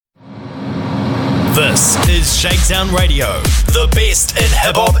This is Shakedown Radio, the best in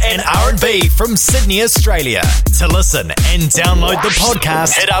hip-hop and R&B from Sydney, Australia. To listen and download the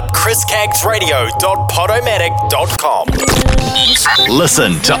podcast, hit up chriscagsradio.podomatic.com.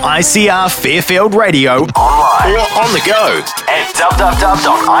 Listen to ICR Fairfield Radio online or on the go at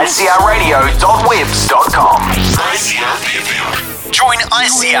www.icrradio.webs.com. ICR Fairfield. Join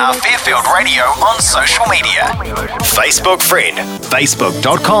ICR Fairfield Radio on social media. Facebook friend,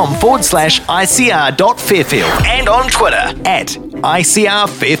 facebook.com/ICR.Fairfield and on Twitter at ICR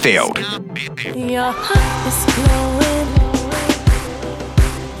Fairfield. Your heart is glowing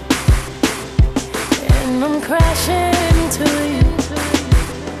and I'm crashing into you.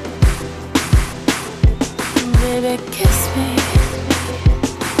 Baby, kiss me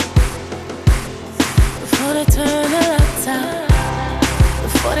before they turn the lights out.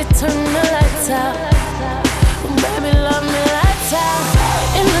 Before they turn the lights out, baby, love me lights out.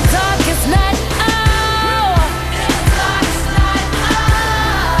 In the darkest night,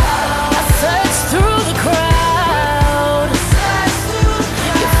 I search through the crowd.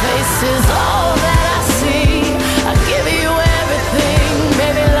 Your face is all that I see. I give you everything,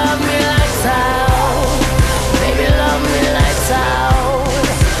 baby, love me lights out. Baby, love me lights out.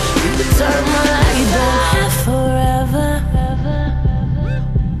 You can turn my lights out forever.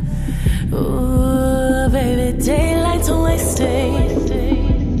 Ooh, baby, daylight's wasting.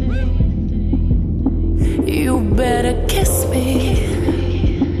 You better kiss me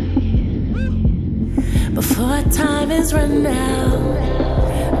before time is run out.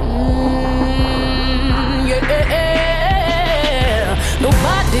 Yeah.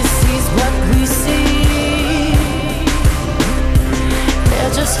 Nobody sees what we see.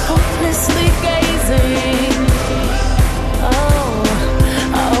 They're just hopelessly gazing.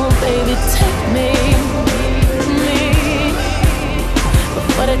 Oh, baby, take me,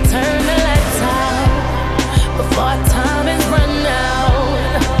 before they turn the lights out, before our time is run out.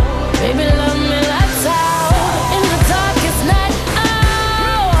 Baby, love me lights out. In the darkest night,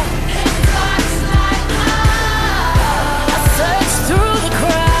 I search through the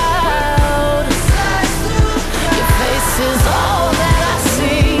crowd. Your face is all that I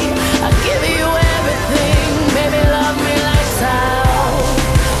see. I give you everything, baby, love me lights out.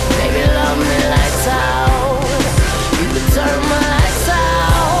 Baby, love me lights out. You can turn my lights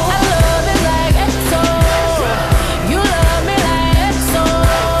out. I love it like EXO. You love me like EXO.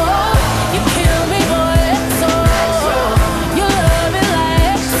 You kill me, boy, EXO. You love it like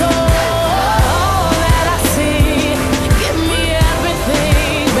EXO. All that I see. Give me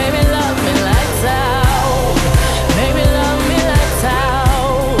everything. Baby, love me lights out. Baby, love me lights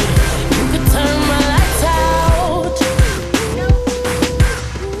out. You can turn my lights out.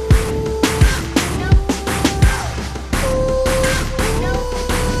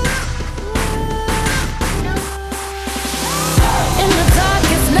 In the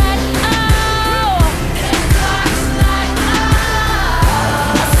darkest night,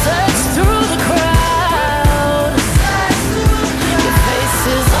 I search through the crowd. Your face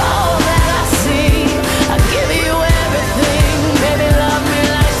is all that I see. I give you everything, baby, love me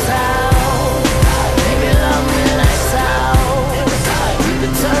lights out. Baby, love me lights out. You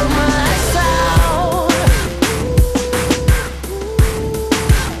can turn my lights out.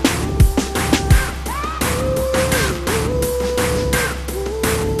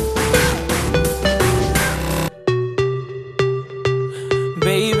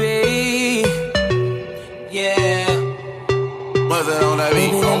 Baby, yeah.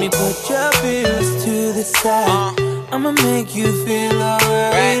 Baby, let me put your fears to the side. I'ma make you feel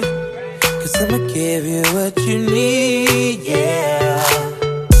alright. Cause I'ma give you what you need, yeah.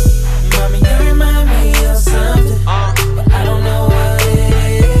 Mommy, you remind me of something, but I don't know what it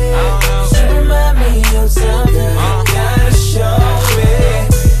is. You remind me of something, you gotta show me.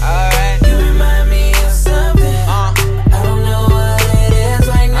 You remind me of something, I don't know what it is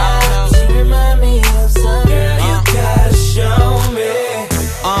right now. You remind me of something, girl, you gotta show me.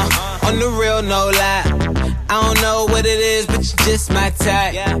 On the real, no lie. I don't know what it is, but you just my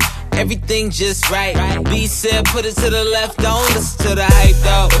type. Everything just right. B said, put it to the left, don't listen to the hype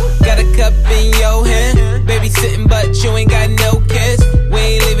though. Got a cup in your hand, baby sitting, but you ain't got no kiss. We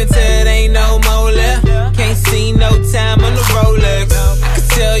ain't leaving till it ain't no more left. Can't see no time on the Rolex. I could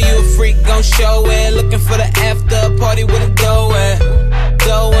tell you a freak, gon' show it. Looking for the after party with a dough at.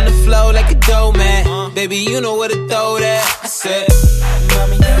 Dough on the floor like a dough man. Baby, you know where to throw that. I said,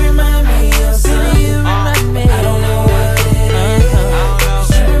 Mommy, you remind me of something, you remind me. I don't know what it is.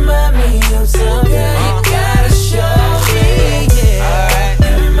 You remind me of something, you gotta show me, yeah. You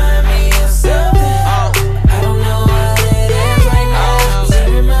remind me of something, I don't know what it is right now. You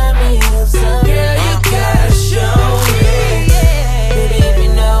remind me of something, girl, you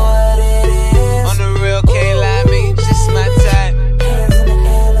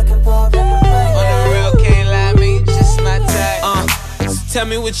tell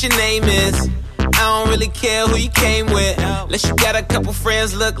me what your name is. I don't really care who you came with. Unless you got a couple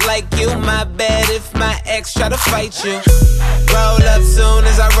friends look like you. My bad if my ex try to fight you. Roll up soon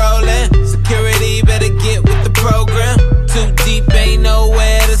as I roll in. Security better get with the program. Too deep, ain't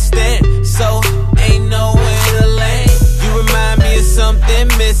nowhere to stand. So, ain't nowhere to land. You remind me of something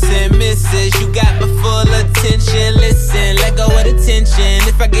missing, missus. You got my full attention. Listen, let go of the tension.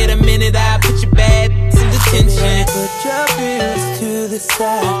 If I get a minute, I'll put your bad in detention. Put your feelings to the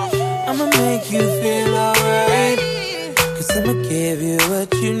side. I'ma make you feel alright. Cause I'ma give you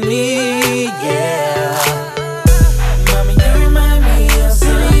what you need, yeah. Mommy, you remind me of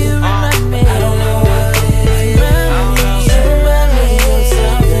something. You remind me. I don't know what it is. You remind me of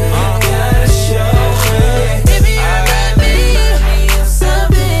something. You gotta show me. Baby, you remind me of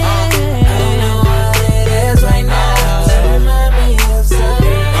something. I don't know what it is right now. You remind me of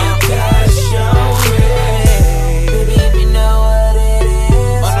something. You gotta show me. Baby, if you know what it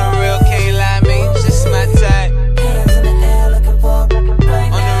is. On the real, can't lie, me, just my type. Hands in the air looking for a black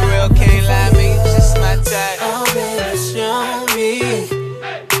and white. On the real, can't lie, me, just my type. Oh, baby, show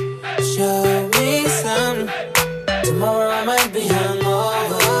me something. Tomorrow I might be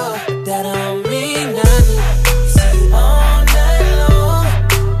hungover, but that don't mean nothing. You see, all night long,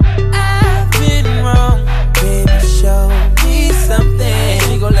 I've been wrong. Baby, show me something.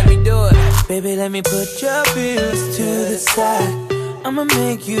 And you gon' let me do it. Baby, let me put your feelings to the side. I'ma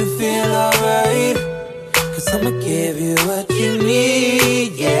make you feel alright. Cause I'ma give you what you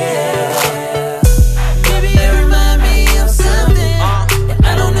need, yeah. Baby, you remind me of something.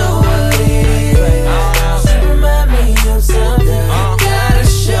 I don't know what it is. You remind me of something. You gotta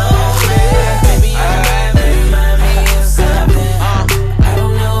show me. Baby, you remind me of something. I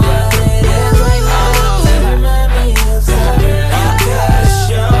don't know what it is right now. You remind me of something. You gotta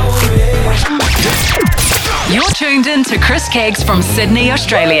show me. You're tuned in to Chris Caggs from Sydney,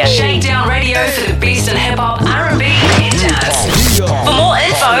 Australia. Shakedown Radio for the best in hip-hop, R&B and dance. For more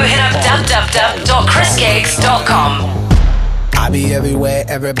info, hit up www.chriscaggs.com. I be everywhere,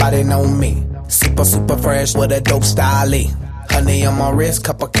 everybody know me. Super, super fresh with a dope style. Honey on my wrist,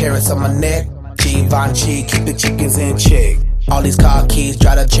 couple carrots on my neck. Givenchy, keep the chickens in check. All these car keys,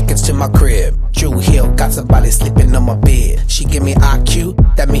 drive the chickens to my crib. Drew Hill, got somebody sleeping on my bed. She give me IQ,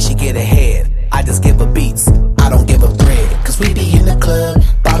 that means she get ahead. I just give her beats, I don't give her bread. Cause we be in the club,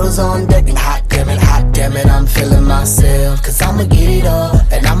 bottles on deck, and hot damn it, I'm feeling myself. Cause I'ma get it all,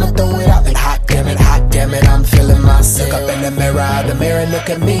 and I'ma throw it out, and hot damn it, I'm feeling myself. Look up in the mirror look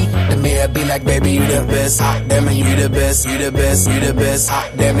at me. The mirror be like, baby, you the best. Hot damn it, you the best, you the best, you the best. Hot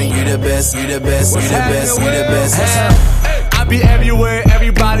damn it, you the best, you the best, you the best, you the best. I be everywhere,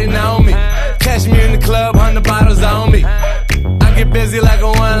 everybody know me. Catch me in the club, 100 bottles on me. I get busy like a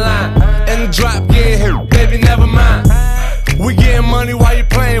one line. And the drop get hit, baby, never mind. We getting money while you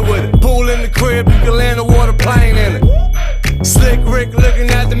playing with it. Pool in the crib, you can land a water plane in it. Slick Rick looking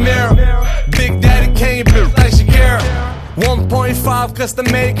at the mirror. Big Daddy Kane built like Shakira. 1.5 custom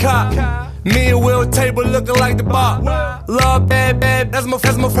made car. Me and Will table looking like the bar. Love bad, that's my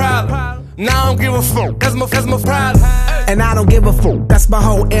problem. Now I don't give a fuck, that's my problem. And I don't give a fuck, that's my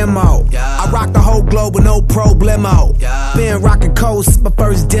whole MO. I rock the whole globe with no problemo. Been rocking coast, my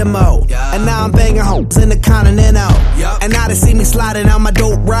first demo. And now I'm banging hoes in the Continental. And now they see me sliding on my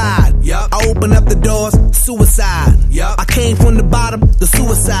dope ride. I open up the doors, suicide. I came from the bottom, the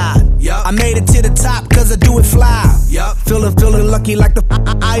suicide. I made it to the top cause I do it fly. Feeling lucky like the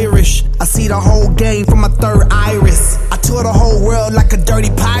Irish. I see the whole game from my third iris. I tour the whole world like a dirty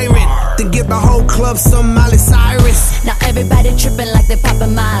pirate. Then give the whole club some Miley Cyrus. Now everybody tripping like they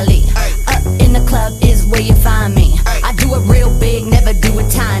poppin' Miley. Up in the club is where you find me. I do it real big, never do it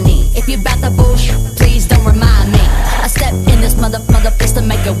tiny. If you bout the bullshit, please don't remind me. I step in this mother just to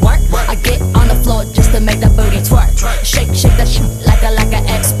make it work. I get on the floor just to make the booty twerk. Shake that shit like an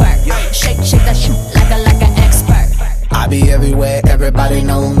expert. Shake that shit like an expert. I be everywhere, everybody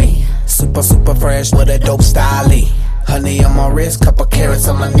know me. Super, super fresh with a dope style. Honey on my wrist, couple carrots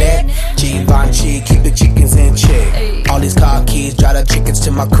on my neck. Givenchy, keep the chickens in check. All these car keys, drive the chickens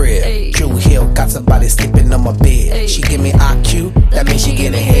to my crib. Drew Hill, got somebody sleeping on my bed. She give me IQ, that means she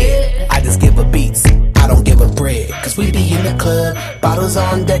get ahead. I just give her beats, I don't give her bread. Cause we be in the club, bottles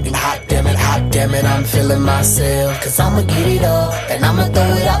on deck, and hot damn it, I'm feeling myself. Cause I'ma get it all, and I'ma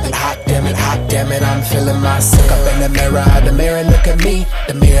throw it out, and hot damn it, I'm feeling myself. Look up in the mirror look at me.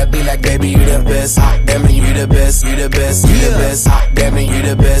 The mirror be like, baby, you the best. Hot damn it, you the best, you the best, you the best. Hot damn it, you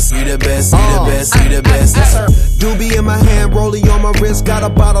the best, you the best, you the best, you the best. Doobie in my hand, rollie on my wrist. Got a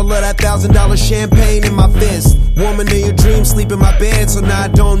bottle of that $1,000 champagne in my fist. Woman in your dreams, sleep in my bed. So now I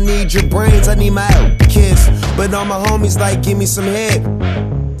don't need your brains, I need my kiss. But all my homies like, give me some head.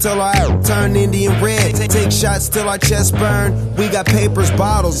 Till I turn Indian red. Take shots till our chest burn. We got papers,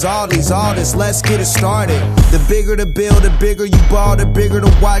 bottles, all this. Let's get it started. The bigger the bill, the bigger you ball. The bigger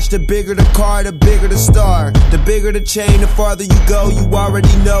the watch, the bigger the car, the bigger the star. The bigger the chain, the farther you go. You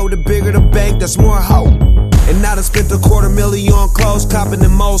already know. The bigger the bank, that's more hope. And now I spent $250,000 on clothes, copping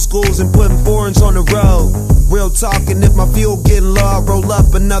them old schools and putting foreigns on the road. Real talking, if my fuel getting low, I'll roll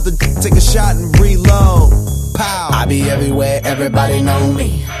up another, take a shot and reload. Pow. I be everywhere, everybody know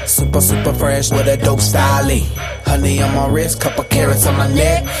me. Super fresh with a dope style. Honey on my wrist, couple carrots on my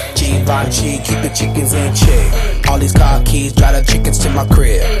neck. Givenchy, keep the chickens in check. All these car keys, drive the chickens to my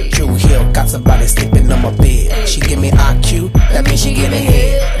crib. True Hill, got somebody sleeping on my bed. She give me IQ, that means she getting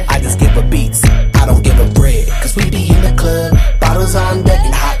head. I just give her beats, I don't give her bread. Cause we be in the club, bottles on deck.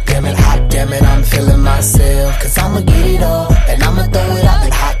 And hot damn it, I'm feeling myself. Cause I'ma get it all, and I'ma throw it out.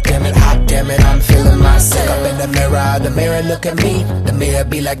 And hot damn it, I'm feeling myself. Up in the mirror look at me. The mirror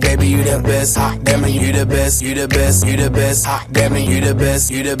be like, baby, you the best. Hot damn it, you the best, you the best, you the best. Hot damn it, you the best,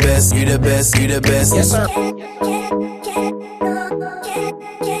 you the best, you the best, you the best. Yes, sir.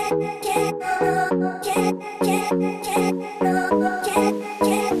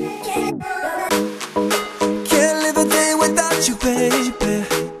 Can't live a day without you, baby.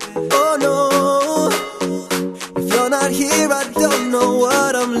 Oh no, if you're not here, I don't know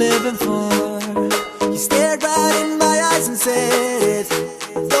what I'm living for. You stared right in my eyes and said,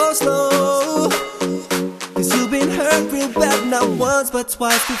 go slow. Cause you've been hurt real bad, not once but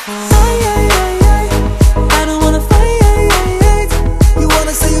twice before. I don't wanna fight. You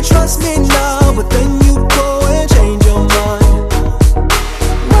wanna say you trust me now, but then you go and change your mind.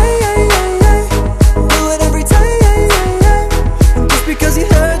 Do it every time. Just because he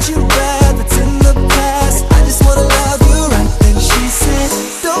hurt you bad, that's in the past. I just wanna love you right. Then she said,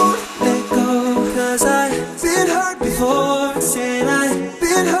 don't let go. Cause I've been hurt before. Said I've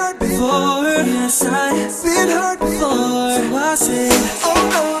been hurt before. Yes, I've been hurt before. So I said, oh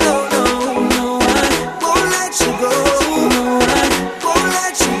no, I won't let you go. No, I won't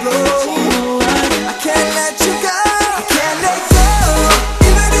let you go. No, I can't let you go. I can't let go.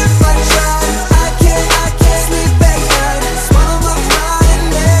 Even if I try, I can't sleep at night. Swallow my pride and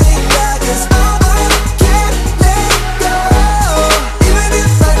let it die. Cause I can't let go. Even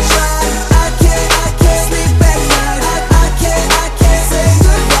if I try, I can't sleep at night. I can't say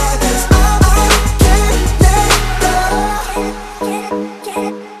goodbye. Cause I can't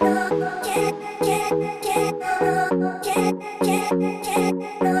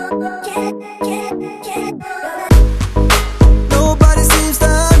Nobody seems to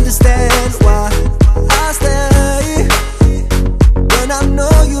understand why I stay when I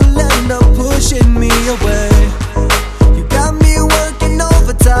know you'll end up pushing me away. You got me working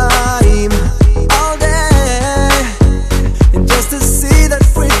overtime all day, and just to see that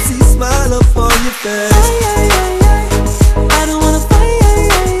pretty smile upon your face. I don't wanna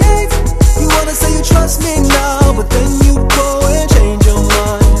fight. You wanna say you trust me now, but then you go and change your mind.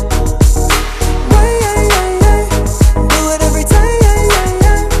 Do it every time.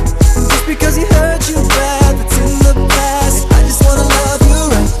 And just because he hurt you bad, that's in the past. I just wanna love you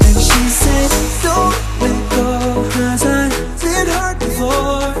right. And she said, don't let go. Cause I've been hurt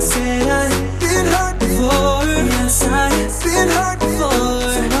before. Said I've been hurt before. Yes, I've been hurt before.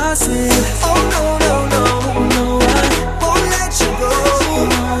 So I said, oh no, I won't let you go. No,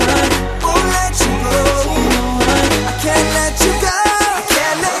 I won't let you go. No, I can't let you go. I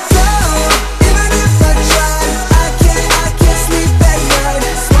can't let go. Even if I try, I can't sleep at night.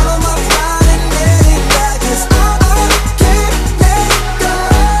 Swallow my pride and let it die. Cause I can't let go.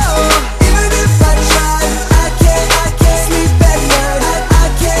 Even if I try, I can't sleep at night. I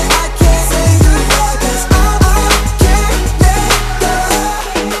can't say goodbye. Cause I can't let go.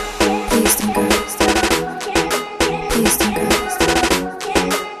 Please don't go. Please don't go.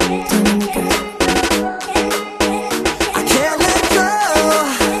 Don't let me go. I can't let go.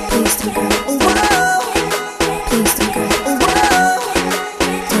 Please don't go. Oh, whoa. Please don't go. Oh, whoa.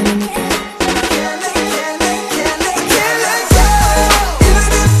 Don't let me go. Can't let go.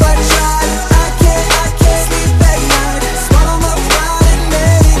 Even if I try, I can't sleep at night. Swallow my pride and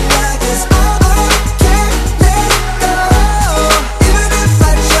let it die. Cause I can't let go. Even if I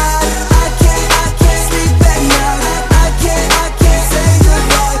try, I can't sleep at night. I can't say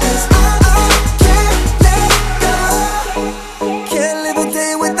goodbye. Cause I can't let go. Can't live a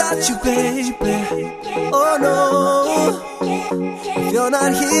day without you, baby. Oh no. If you're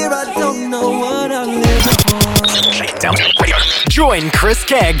not here, I don't know what I'm living for. Shakedown Radio. Join Chris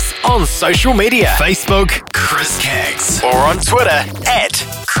Keggs on social media. Facebook, Chris Keggs. Or on Twitter,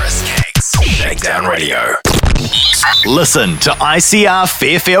 @Chris Keggs. Shakedown Radio. Listen to ICR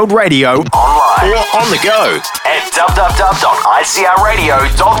Fairfield Radio online or on the go at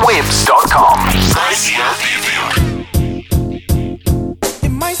www.icrradio.webs.com. ICR Fairfield. It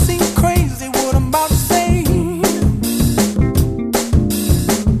might seem crazy what I'm about to say.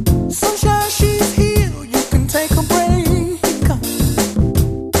 Sunshine, she's here, you can take a break.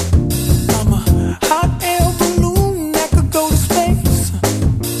 I'm a hot air balloon that could go to space.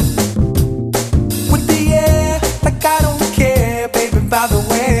 With the air, like I don't care, baby, by the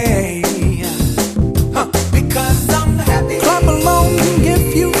way. Because I'm happy. Clap along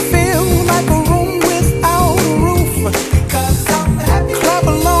if you feel like a room without a roof. Because I'm happy. Clap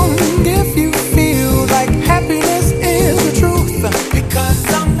along if you feel like happiness is the truth. Because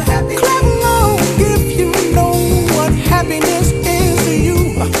I'm happy. Clap along if you know what happiness is to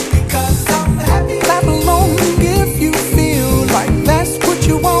you. Because I'm happy. Clap along if you feel like that's what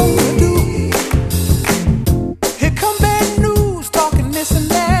you want to do. Here come bad news, talking this and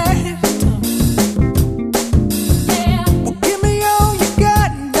that. Well, give me all you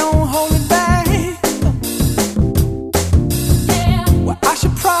got and don't hold it back. Well, I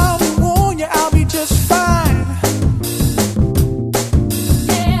should probably warn you, I'll be just fine.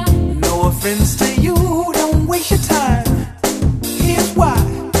 No offense to you, don't waste your time. Here's why.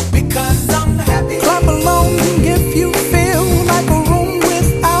 Because I'm happy. Clap along if you feel like a room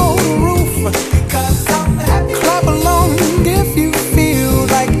without a roof. Because I'm happy. Clap along if you feel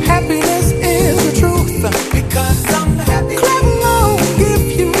like happiness is the truth. Because I'm happy. Clap along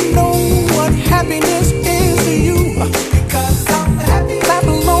if you know what happiness is to you. Because I'm happy. Clap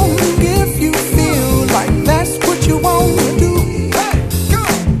along if you feel like that's what you want to do. Hey,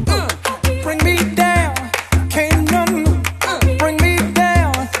 go. Bring me down, can't none bring me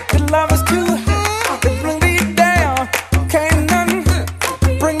down. Your love is too high to bring me down. Can't none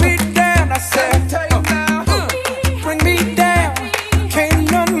bring me down. I said, bring me down,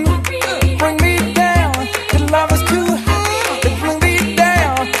 can't none bring me down. Your love is too high to bring me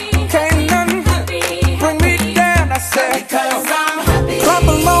down. Can't none bring me down. I said, clap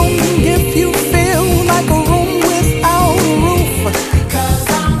along if you feel like a room without a roof.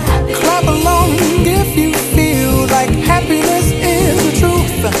 Clap along if you feel like happiness is the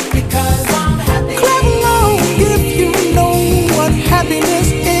truth. Clap along if you know what happiness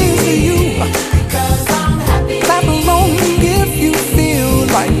is to you. Clap along if you feel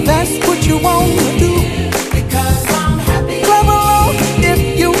like that's what you want to do. Clap along if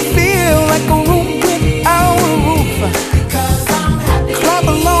you feel like a room without a roof. Clap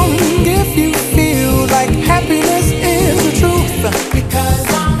along if you feel like happiness is the truth.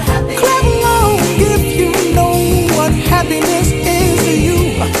 Clap along if you know what happiness is to you.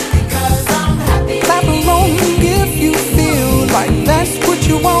 Clap along if you feel like that's what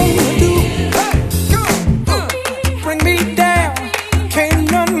you want to do. Bring me down,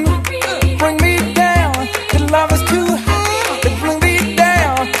 can't none bring me down. Your love is too high to bring me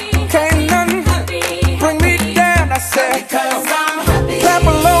down. Can't none bring me down. I said, clap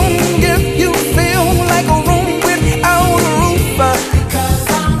along if you feel like a room without a roof.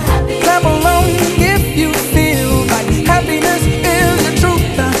 Clap along if you feel like happiness is the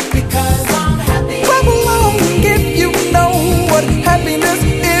truth. Clap along if you know what happiness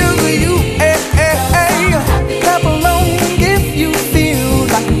is to you. Clap along if you feel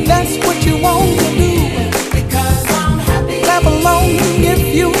like that's what you want to do. Clap along if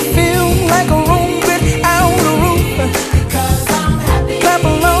you feel like a room without a roof. Clap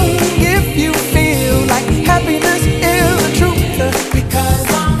along if you feel like happiness is the truth.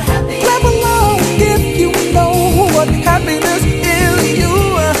 Clap along if you know what happiness is to you.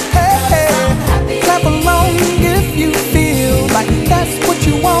 Clap along if you feel like that's what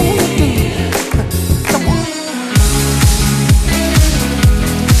you want to do. Come on.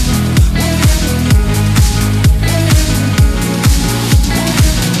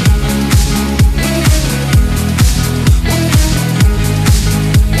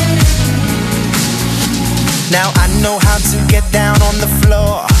 Now I know how to get down on the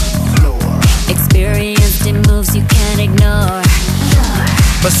floor. Experienced in moves you can't ignore.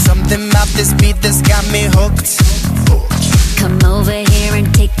 But something about this beat that's got me hooked. Come over here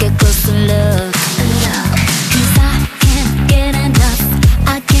and take a closer look. 'Cause I can't get enough.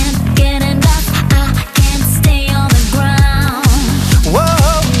 I can't get enough. I can't stay on the ground.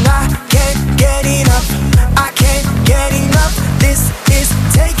 Whoa, I can't get enough. I can't get enough. This is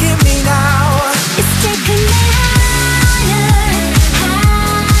taking me now. It's taking me higher,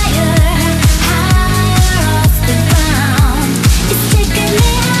 higher, higher off the ground. It's taking me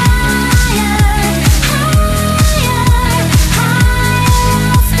higher, higher, higher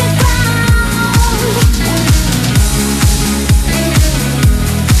off the ground.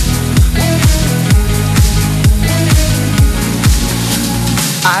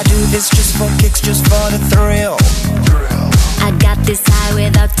 I do this just for kicks, just for the thrill. I got this high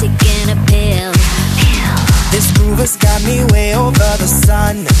without taking a pill. This groove has got me way over the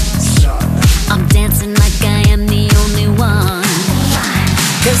sun. I'm dancing like I am the only one.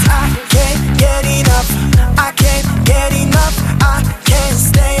 'Cause I can't get enough, I can't get enough, I can't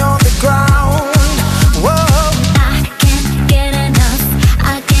stay on the ground. Whoa. I can't get enough,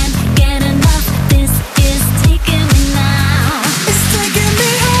 I can't get enough. This is taking me now. It's taking me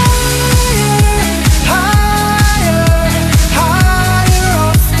higher, higher, higher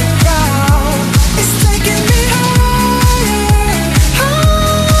off the ground. It's taking me higher,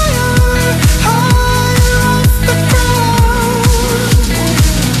 higher, higher off the ground.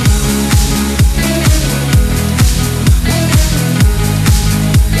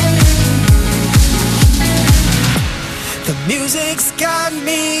 The music's got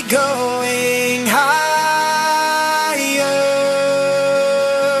me going higher.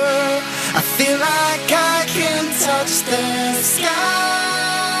 I feel like I can touch the sky.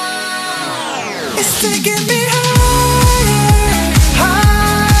 It's taking me higher,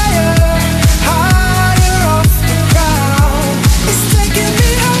 higher, higher off the ground. It's taking me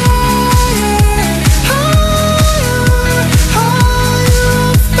higher, higher, higher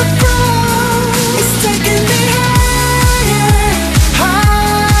off the ground. It's taking me higher,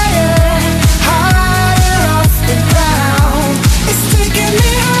 higher, higher off the ground. It's taking me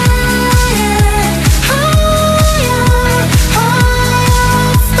higher, higher, higher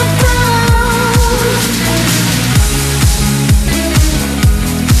off the ground.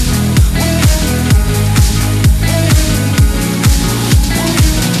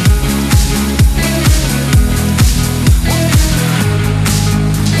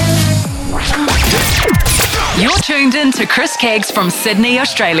 You're tuned in to Chris Caggs from Sydney,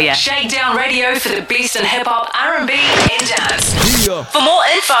 Australia. Shakedown Radio for the best in hip-hop, R&B and dance. For more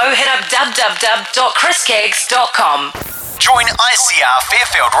info, hit up www.chriscaggs.com. Join ICR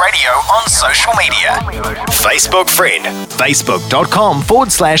Fairfield Radio on social media. Facebook friend,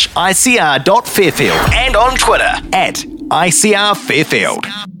 facebook.com/ICR.Fairfield, and on Twitter @ICR Fairfield.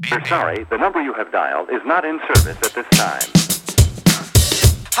 We're sorry, the number you have dialed is not in service at this time.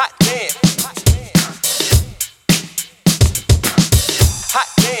 Hot damn. Hot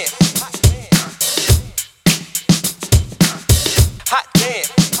damn. Hot damn.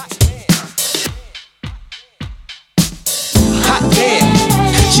 Hot damn.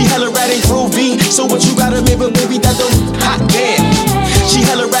 She hella rad and groovy, so what you gotta remember, baby, that them hot damn. She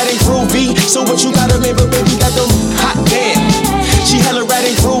hella rad and groovy, so what you gotta remember, baby, that them hot damn. She hella rad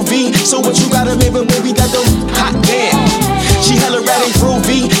and groovy, so what you gotta remember, baby, that them hot damn. She hella rad and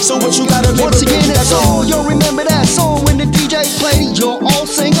groovy, so what you gotta remember, once again, baby, that's all. You'll remember that song when the DJ played it. You'll all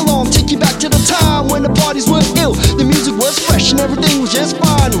sing along. Take you back to the time when the parties were ill. The music was fresh and everything was just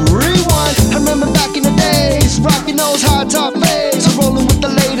fine. Rewind. I remember back in the days, rocking those high top fades, rolling with the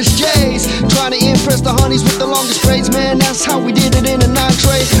latest J's, trying to impress the honeys with the longest braids. Man, that's how we did it in a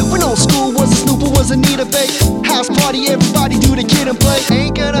 9-tray. When old school was a Snooper, was a Nita Bake. House party, everybody do the kid and play.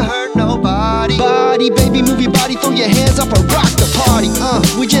 Ain't gonna hurt nobody. Body, baby, move your body, throw your hands up and rock the party.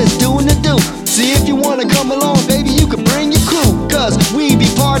 We just doing the do. See if you wanna come along, baby, you can bring your crew. Cause we be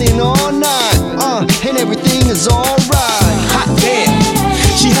partying all night, and everything is alright. Hot damn.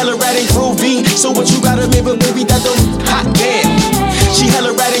 She hella rad and groovy, so what you gotta remember, baby, that them hot damn. She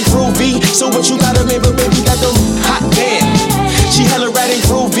hella rad and groovy, so what you gotta remember, baby, that them hot damn. She hella rad and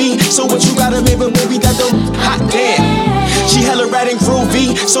groovy, so what you gotta remember, baby, that them hot damn. She hella rad and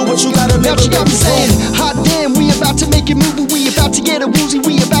groovy, so what you gotta remember, now she got me baby, saying, hot damn, we about to make it move, we about to get a woozy,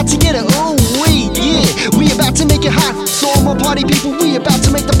 we about to get a ooh wee, yeah, we about to make it hot. So all my party people, we about to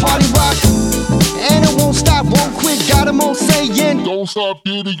make the party rock. And it won't stop, won't quit, got 'em all saying, don't stop,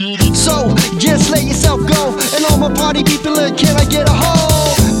 get it. So just let yourself go, and all my party people, can I get a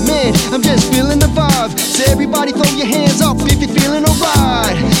hold? Man, I'm just feeling the vibe. So everybody throw your hands up if you're feeling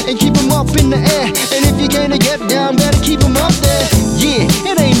alright, and keep 'em up in the air. And if you're gonna get down, better keep 'em up there. Yeah,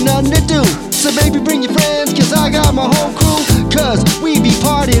 it ain't nothing to do. So baby, bring your friends, cause I got my whole crew. Cause we be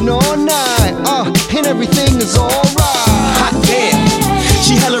partying all night, and everything is alright. Hot damn.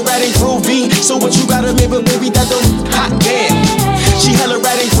 She hella rad and groovy, so what you gotta remember, baby, that them hot damn. She hella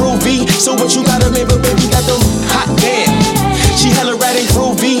rad and groovy, so what you gotta remember, baby, that them hot damn. She hella rad and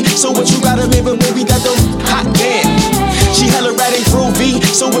groovy, so what you gotta remember, baby, that them hot damn. She hella rad and groovy,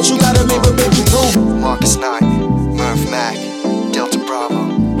 so what you gotta remember, baby, groove. Marcus Knight, Murph Mac, Delta Bravo.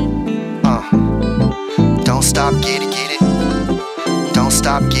 Don't stop, get it. Don't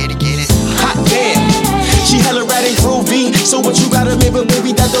stop, get it. Hot damn. She hella rad and groovy, so what you gotta remember,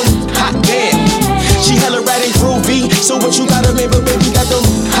 baby, that them hot damn. She hella rad and groovy, so what you gotta remember, baby, that them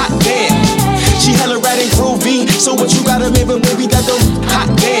gotta make, but baby, that don't hot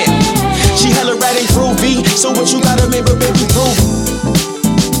damn. She hella rad and groovy, so what you gotta make, but baby, prove.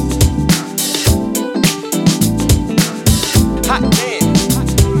 Hot damn.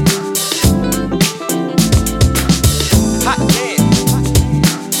 Hot damn.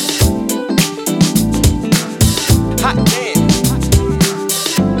 Hot damn.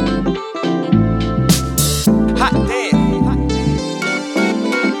 Hot damn.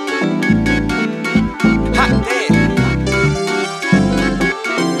 Hot damn.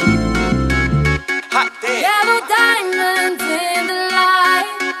 Hot damn. Yellow diamonds in the light,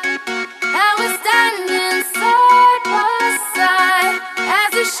 and we're standing side by side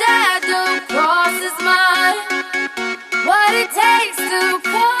as a shadow crosses mine. What it takes to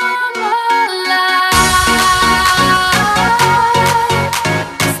come alive.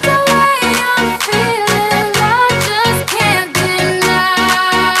 It's the way I'm feeling, I just can't deny.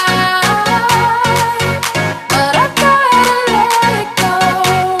 But I gotta let it go.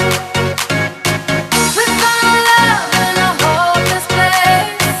 We found love in a hopeless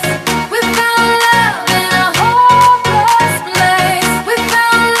place. We found love in a hopeless place. We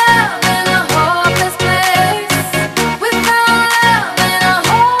found love in a hopeless place. We found love in a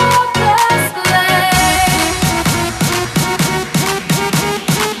hopeless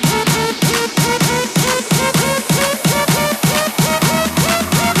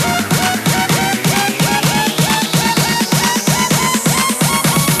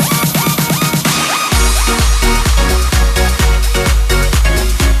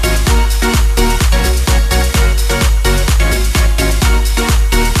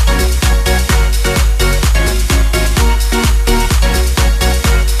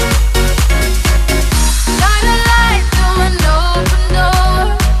shine a light through an open door.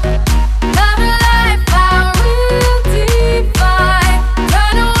 Love and life, how we'll define.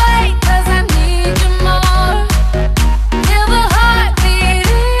 Run away 'cause I need you more. Feel the heartbeat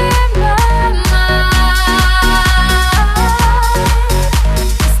in my mind.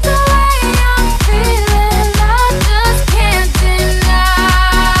 It's the way I'm feeling, I just can't deny.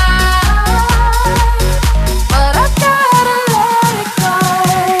 But I gotta let it go.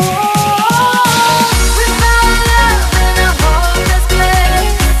 We found love in a hopeless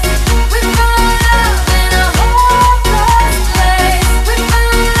place. We found love in a hopeless place. We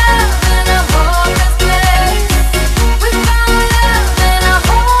found love in a hopeless place. We found love in a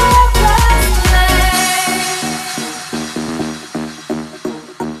hopeless place.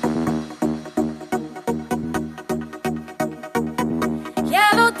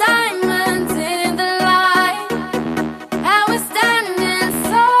 Yellow diamonds in the light, and we're standing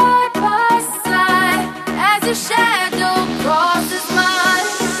side by side as your shadow crosses mine.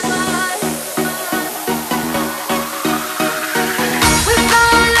 We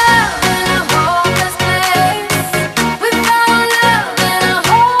found love in a hopeless place. We found love in a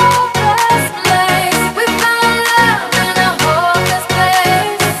hopeless place. We found love in a hopeless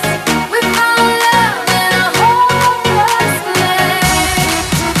place. We found love in a hopeless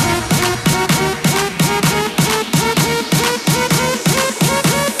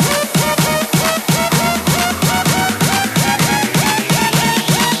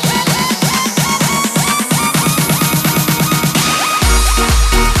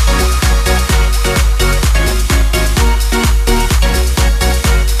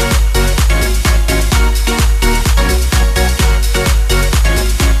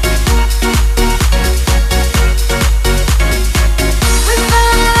We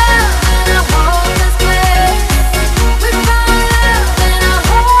found love in a hopeless place. We found love in a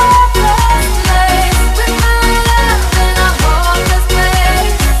hopeless place. We found love in a hopeless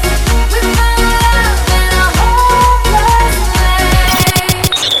place. We found love in a hopeless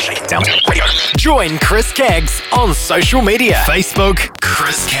place. Shakedown Radio. Join Chris Keggs on social media. Facebook,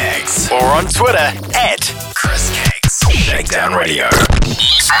 Chris Keggs. Or on Twitter, @Chris Keggs. Shakedown Radio.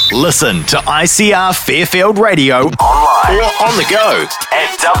 Listen to ICR Fairfield Radio online or on the go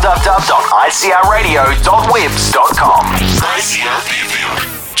at www.icrradio.webs.com. ICR Fairfield.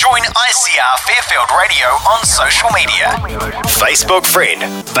 Join ICR Fairfield Radio on social media. Facebook friend,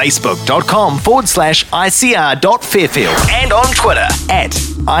 facebook.com/ICR.Fairfield. And on Twitter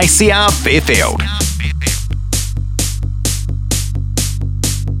 @ICR Fairfield.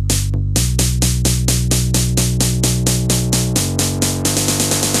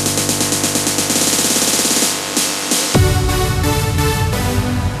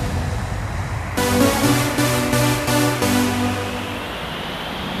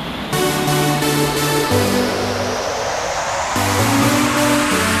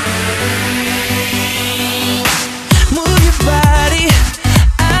 Move your body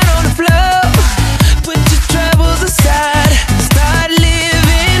out on the floor.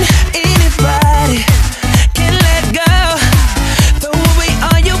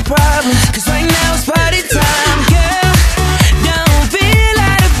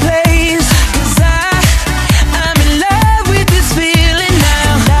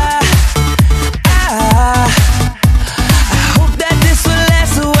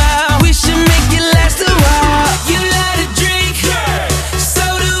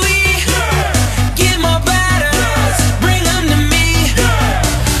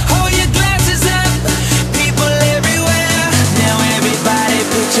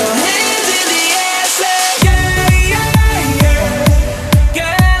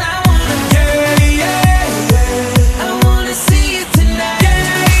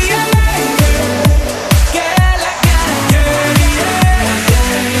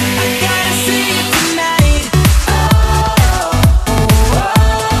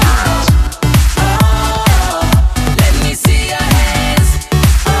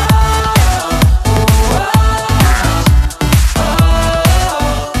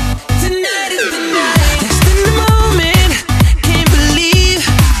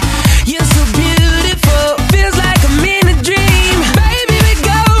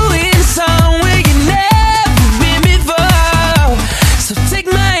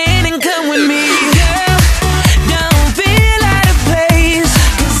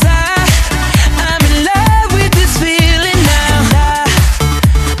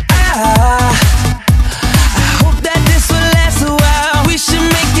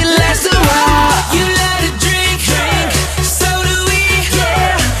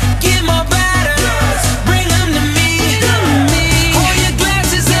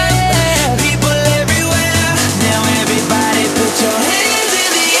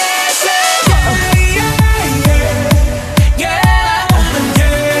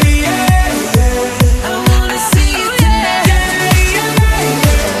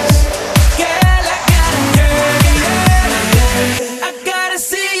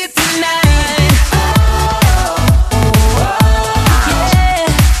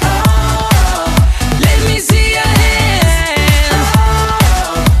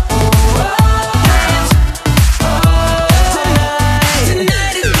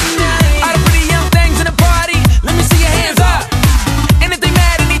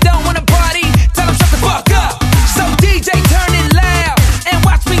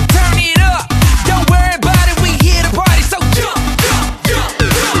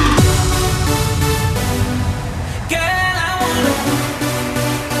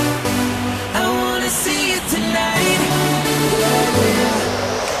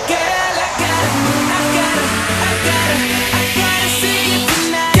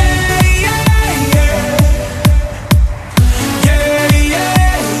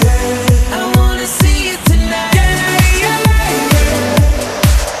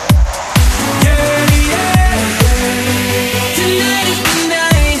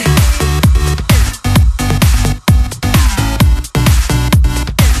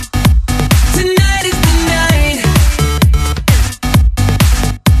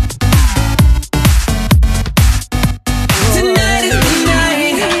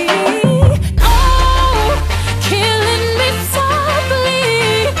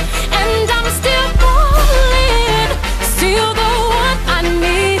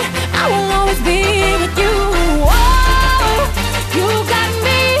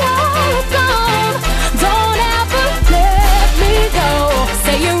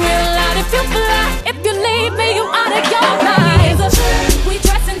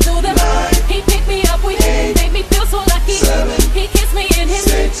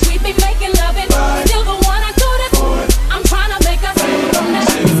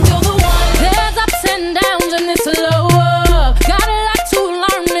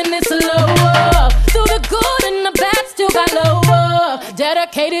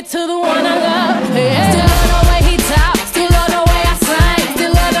 dedicated to the one I love. Yeah. Still love the way he talk, still love the way I sing,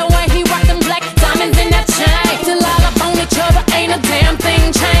 still love the way he rock them black diamonds in that chain. Still all up on each other, ain't a damn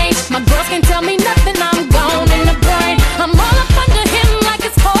thing changed. My girls can't tell me nothing, I'm gone in the brain. I'm all up under him like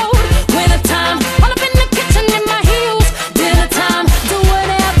it's cold winter time. All up in the kitchen in my heels, dinner time. Do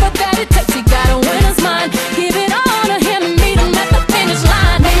whatever that it takes, he got a winner's mind. Give it all to him and meet him at the finish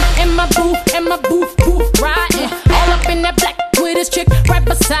line. In my booth, riding all up in that black with his chick right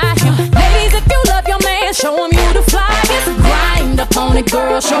beside him. Ladies, if you love your man, show him you the flyest. Grind up on it,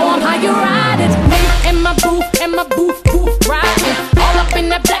 girl, show him how you ride it. In my booth, riding all up in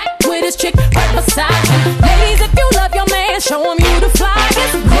that black with his chick right beside him. Ladies, if you love your man, show him you the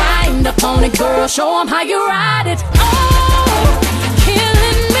flyest. Grind up on it, girl, show him how you ride it. Oh,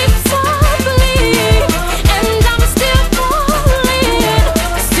 killing me softly, and I'm still falling.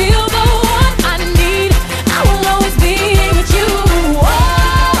 Still the one I need, I will always be with you. Oh,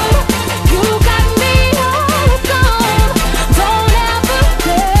 you got me hooked on. Don't ever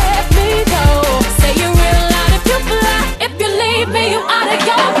let me go. Say you real loud if you fly. If you leave me, you out of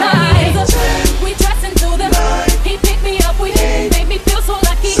your mind. We dress into them. He picked me up, we made me feel so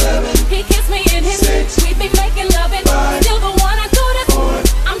lucky. He kissed me in his, we be making love it. Still the one I do this.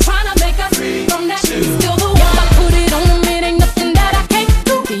 I'm trying to make us from that. Still the one I put it on him, it ain't nothing that I can't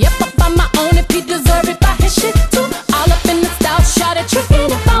do. Yep, up on my own if he deserve it by his shit too. All up in the style, shout it, trickin'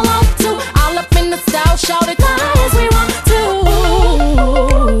 if I want to. All up in the style, shout it, as we want to.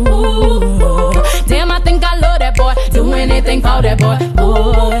 Damn, I think I love that boy. Do anything for that boy.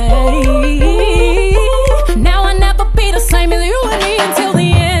 Now I never be the same as you and me until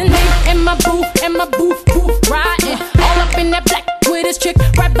the end. In my booth, riding all up in that black with his chick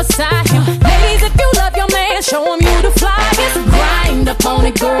right beside him. Ladies, if you love your man, show him you the flyest. Grind up on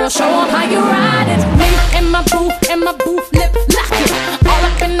it, girl, show him how you ride it. Me in my booth, lip lock it. All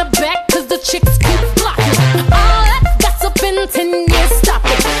up in the back, cause the chicks keep blocking. All that gossip in 10 years, stop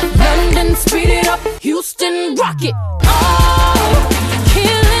it. London, speed it up, Houston, rock it. Oh,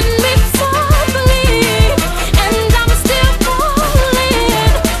 killing me softly, and I'm still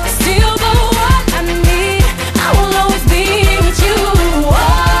falling. Still the one I need, I will always be with you. Oh,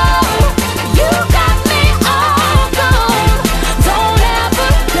 you got me all gone. Don't ever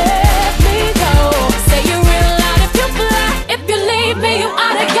let me go. Say you real loud if you fly. If you leave me, you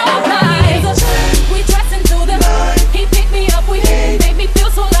out of your mind. We dress into them. He picked me up, we made me feel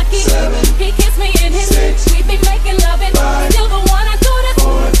so lucky. He kissed me in his, we be making love it. Still the one I do this.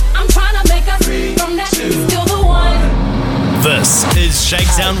 I'm trying to make us from that. Still the one. This is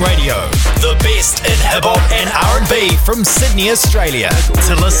Shakedown Radio, the best in hip hop and R&B from Sydney, Australia.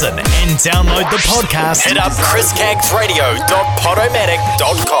 To listen and download the podcast, hit up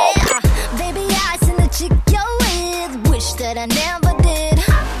chriscagsradio.podomatic.com. Baby, I seen the chick you're with. Wish that I never did.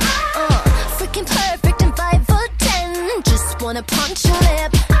 Freaking perfect and 5'10". Just wanna punch your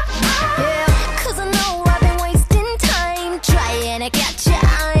lip. Yeah, cause I know I've been wasting time trying to catch your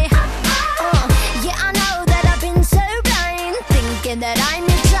eye. Yeah, I know that I've been so blind, thinking that I'm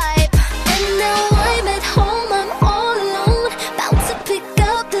your type. And now I'm at home, I'm all alone, about to pick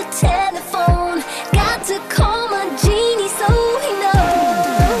up the telephone. Got to call my genie so he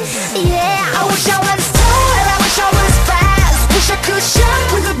knows. Yeah, I wish I was tall and I wish I was fast. Wish I could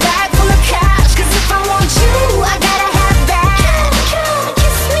shop with a bag full of cash. Cause if I want you, I gotta have that. Come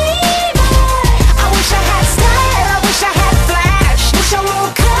kiss me, boy. I wish I had style, I wish I had flash. Wish I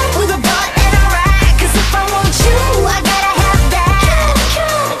woke up with a butt and a rack. Cause if I want you, I gotta have that.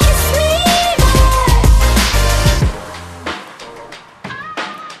 Come kiss me, boy.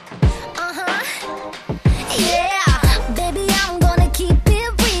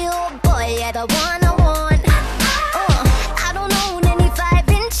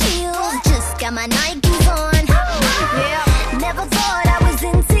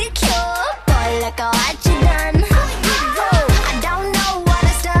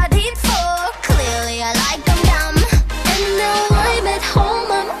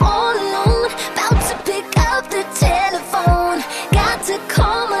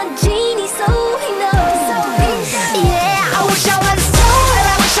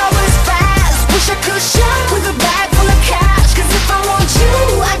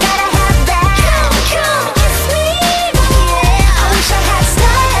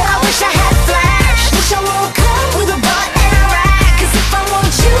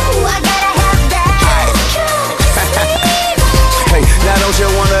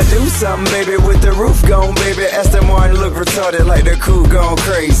 do something, baby, with the roof gone, baby. Aston Martin look retarded like the coupe gone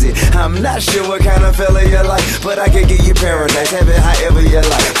crazy. I'm not sure what kind of fella you like, but I can give you paradise, have it however you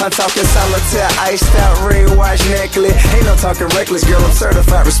like. I'm talking solitaire, iced out ring watch necklace. Ain't no talking reckless, girl, I'm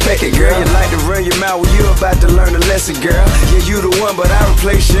certified, respect it, girl. You like to run your mouth when you about to learn a lesson, girl. Yeah, you the one, but I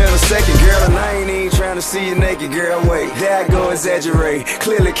replace you in a second, girl. And I ain't even trying to see you naked, girl, wait. There I go exaggerate,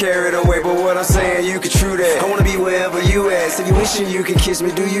 clearly carried away, but what I'm saying, you can true that. I wanna be wherever you at, so you wishing you could kiss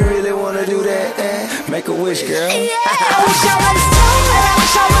me. Do you really wanna do that? Make a wish, girl. Yeah, I wish I was strong, but I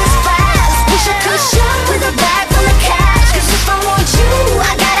wish I was fast. Wish I could shop with a bag full of cash. Cause if I want you,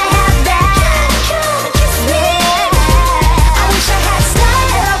 I gotta have that. Yeah, I wish I had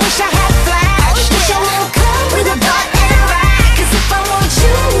style, I wish I had flash. Wish I would come with a butt and a rack. Cause if I want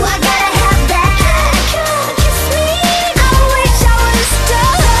you, I gotta have that. I wish I was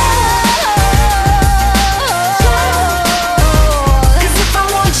strong. Cause if I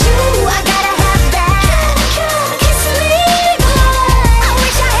want you, I gotta have that. Kiss me, boy. I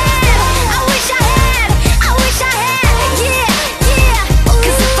wish I had, I wish I had, I wish I had, yeah, yeah.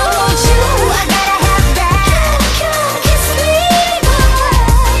 Cause if I want you, I gotta have that. Kiss me,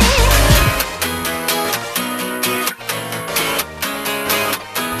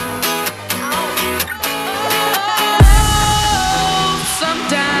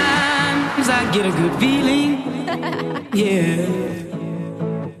 Sometimes I get a good feeling, yeah.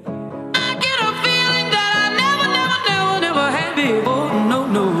 I get a feeling that I never had before.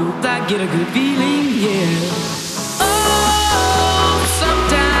 No, I get a good feeling, yeah. Oh,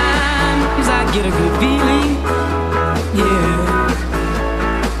 sometimes I get a good feeling, yeah.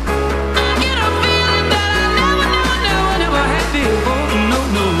 I get a feeling that I never had before.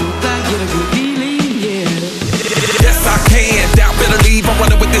 No, I get a good feeling, yeah. Yes, I can. Doubt, better leave. I'm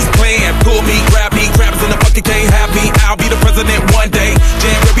running with this plan. Pull me, grab crabs in the bucket, can't have me. I'll be the president one day.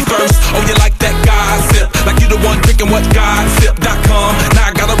 January 1st. Oh, you like that gossip? Like you the one drinking what gossip.com. Now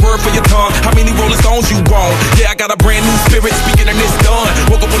I got a word for your tongue. How many Rolling Stones you want? Yeah, I got a brand new spirit speaking and it's done.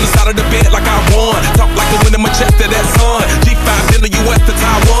 Woke up on the side of the bed like I won. Talk like the wind in my chest to that sun. G5 in the US to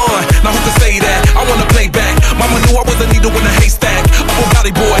Taiwan. Now who can say that? I wanna play back. Mama knew I was a needle in a haystack. Upper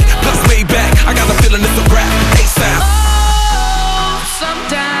body boy, plus way back. I got a feeling it's a rap. ASAP.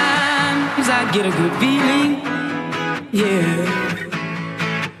 Sometimes I get a good feeling, yeah.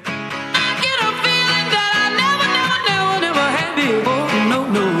 I get a feeling that I never had before.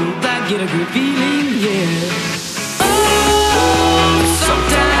 No, I get a good feeling, yeah. Oh,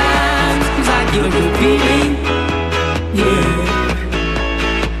 sometimes I get a good feeling, yeah.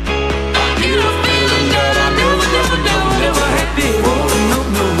 I get a feeling that I never had before. No,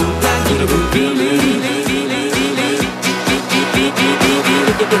 I get a good feeling.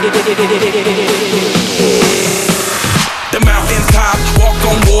 The mountain top, walk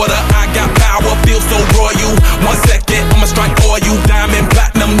on water. I got power, feel so royal. 1 second, I'ma strike for you. Diamond,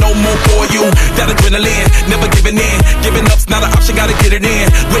 platinum, no more for you. That adrenaline, never giving in. Giving up's not an option, gotta get it in.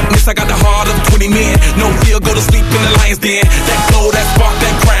 Witness, I got the heart of 20 men. No fear, go to sleep in the lion's den. That glow, that spark,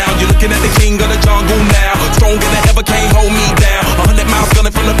 that crown. You're looking at the king of the jungle now. Stronger than ever, can't hold me down. 100 miles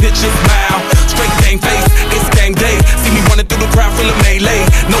gunning from the pitcher's mouth. Straight game face, it's game day. See me running through the crowd full of melee.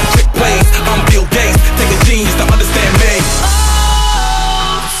 No trick plays, I'm Bill Gates. Take a genius to understand me.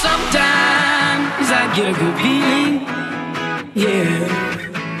 Oh, sometimes I get a good feeling, yeah.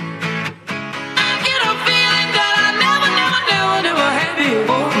 I get a feeling that I never had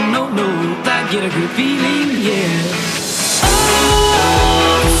before. No, I get a good feeling, yeah. Oh,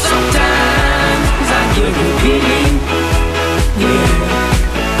 sometimes I get a good feeling, yeah.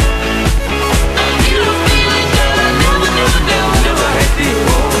 I get a feeling that I never had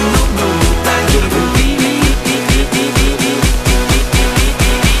before. No, I get a good feeling.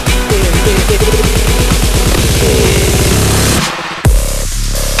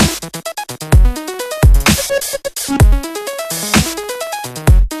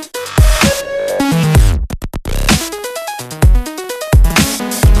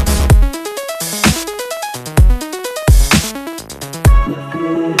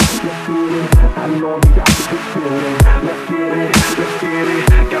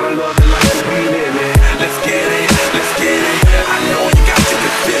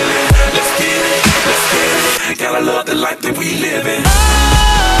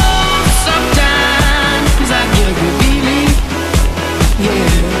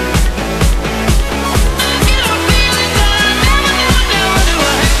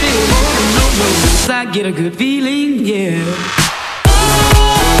 Get a good feeling, yeah. Oh,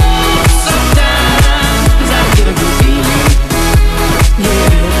 sometimes I get a good feeling,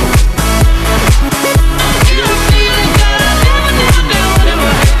 yeah. I get a feeling that I never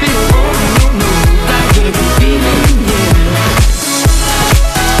had before.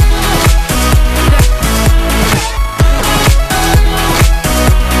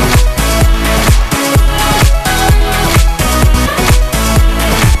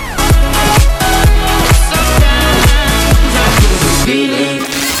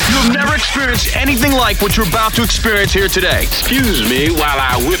 like what you're about to experience here today. Excuse me while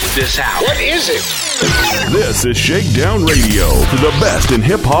I whip this out. What is it? This is Shakedown Radio for the best in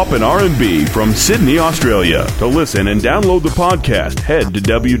hip-hop and R&B from Sydney, Australia. To listen and download the podcast, head to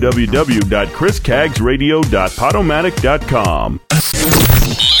www.chriscagsradio.podomatic.com.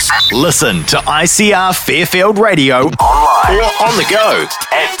 Listen to ICR Fairfield Radio online or on the go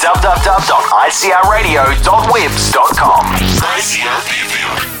at www.icrradio.webs.com. ICR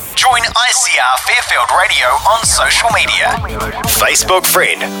Fairfield. Join ICR Fairfield Radio on social media. Facebook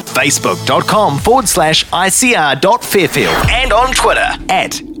friend, facebook.com/ICR.Fairfield and on Twitter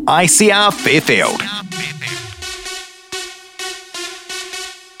at ICR Fairfield.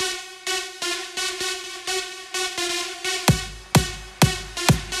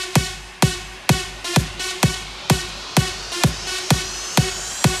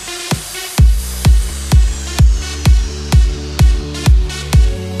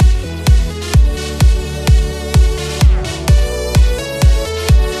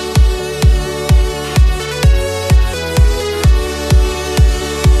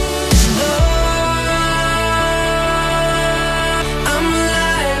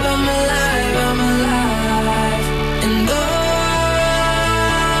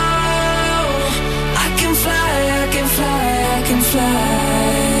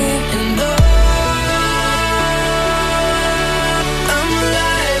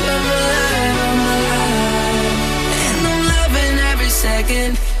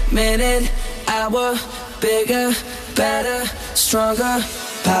 Minute, hour, bigger, better, stronger,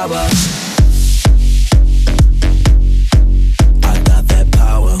 power. I got that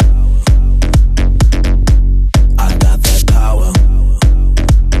power. I got that power.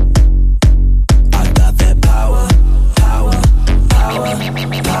 I got that power. Power, power,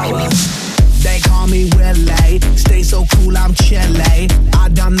 power. They call me Willie, stay so cool, I'm chilly. I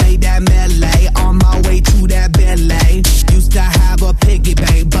done made that melee, on my way to that Bentley. Used to have a piggy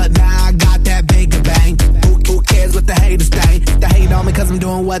bank, but now I got that bigger bang. Who cares what the haters think? They hate on me cause I'm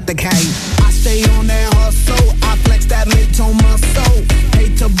doing what they can. I stay on that hustle, I flex that mental muscle.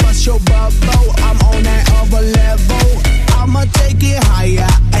 Hate to bust your bubble, I'm on that other level. I'ma take it higher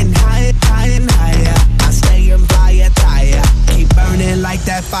and higher, higher and higher. I stay in fire tire, keep burning like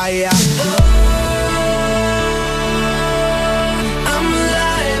that fire. I'm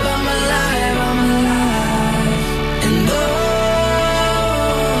alive, I'm alive, I'm alive. And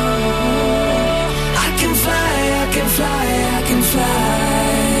I can fly, I can fly, I can fly.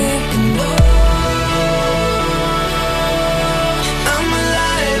 And I'm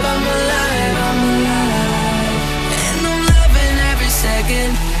alive, I'm alive, I'm alive. And I'm loving every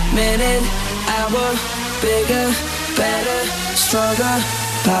second, minute, hour, bigger, better, stronger,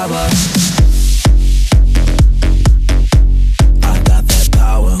 power.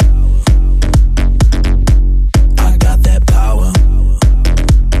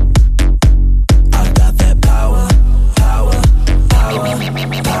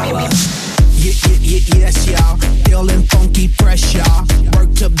 Yes, y'all, feeling funky fresh, y'all.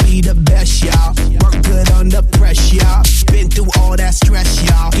 Work to be the best, y'all. Work good under pressure, y'all. Been through all that stress,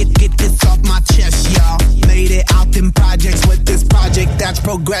 y'all. Get this off my chest, y'all. Made it out them projects with this project that's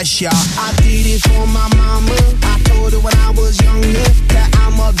progress, y'all. I did it for my mama. I told her when I was younger that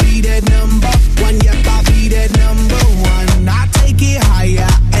I'ma be that number one. Yep, I'll be that number one. I take it higher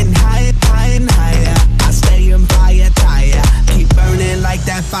and higher, higher and higher. I stay in fire tire, keep burning like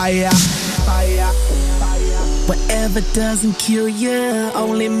that fire. Whatever doesn't kill you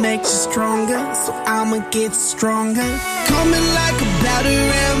only makes you stronger, so I'ma get stronger. Coming like a batter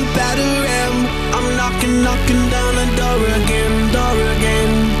ram, batter ram. I'm knocking down the door again, door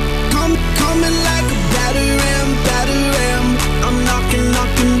again. Coming like a batter ram, batter ram. I'm knocking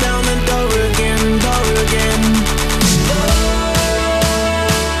down the door again, door again.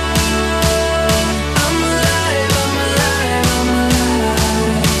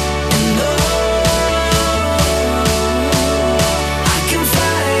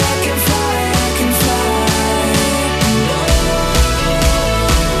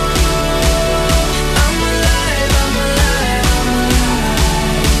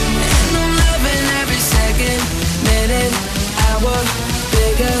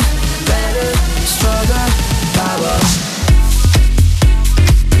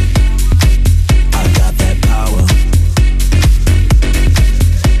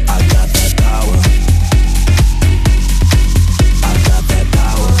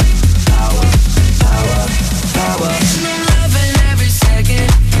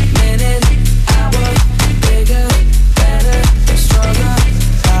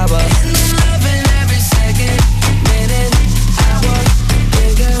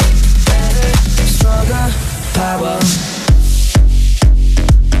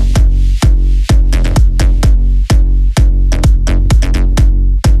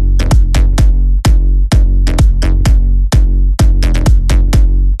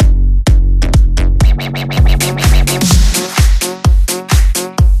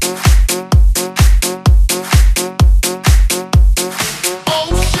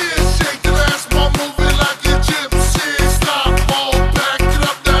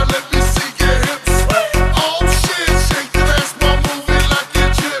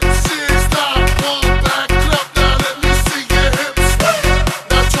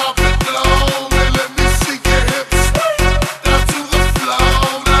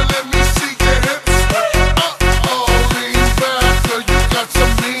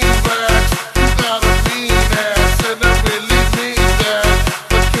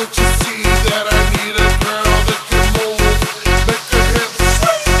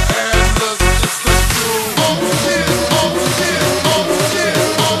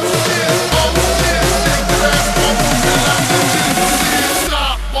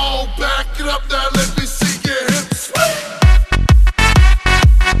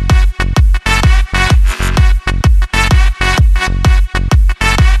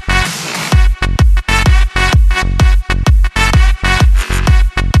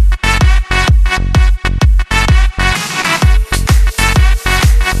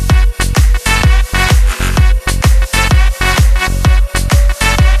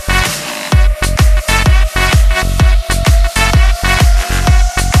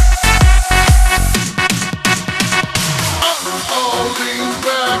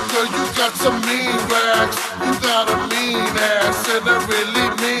 got some mean rags, you got a mean ass, and I really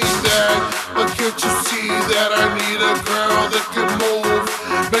mean that. But can't you see that I need a girl that can move,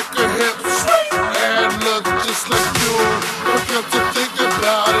 make her hips swing, and look just like you? Don't have to think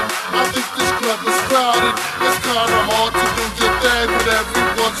about it, I think this club is crowded. It's kinda hard to do your thing when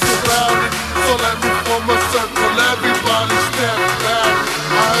everyone's surrounded. So let me form a circle, everybody step back.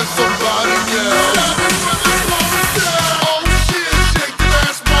 I heard somebody yell.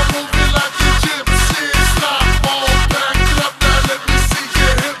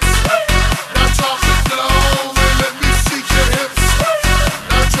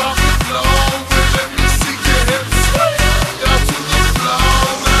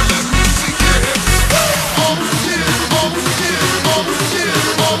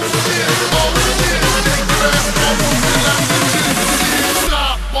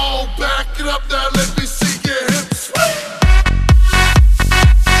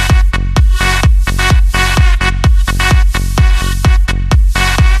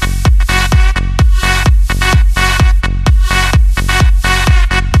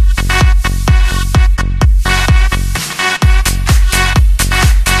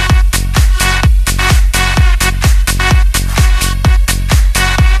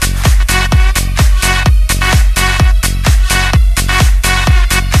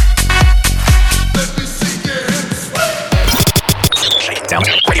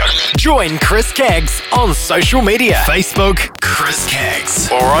 Join Chris Keggs on social media. Facebook, Chris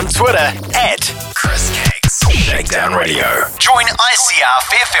Keggs. Or on Twitter, @Chris Keggs. Shakedown Radio. Join ICR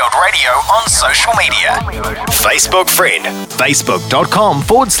Fairfield Radio on social media. Facebook friend,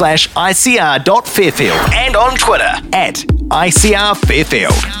 facebook.com/ICR.Fairfield. And on Twitter, @ICR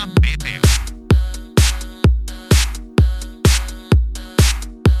Fairfield.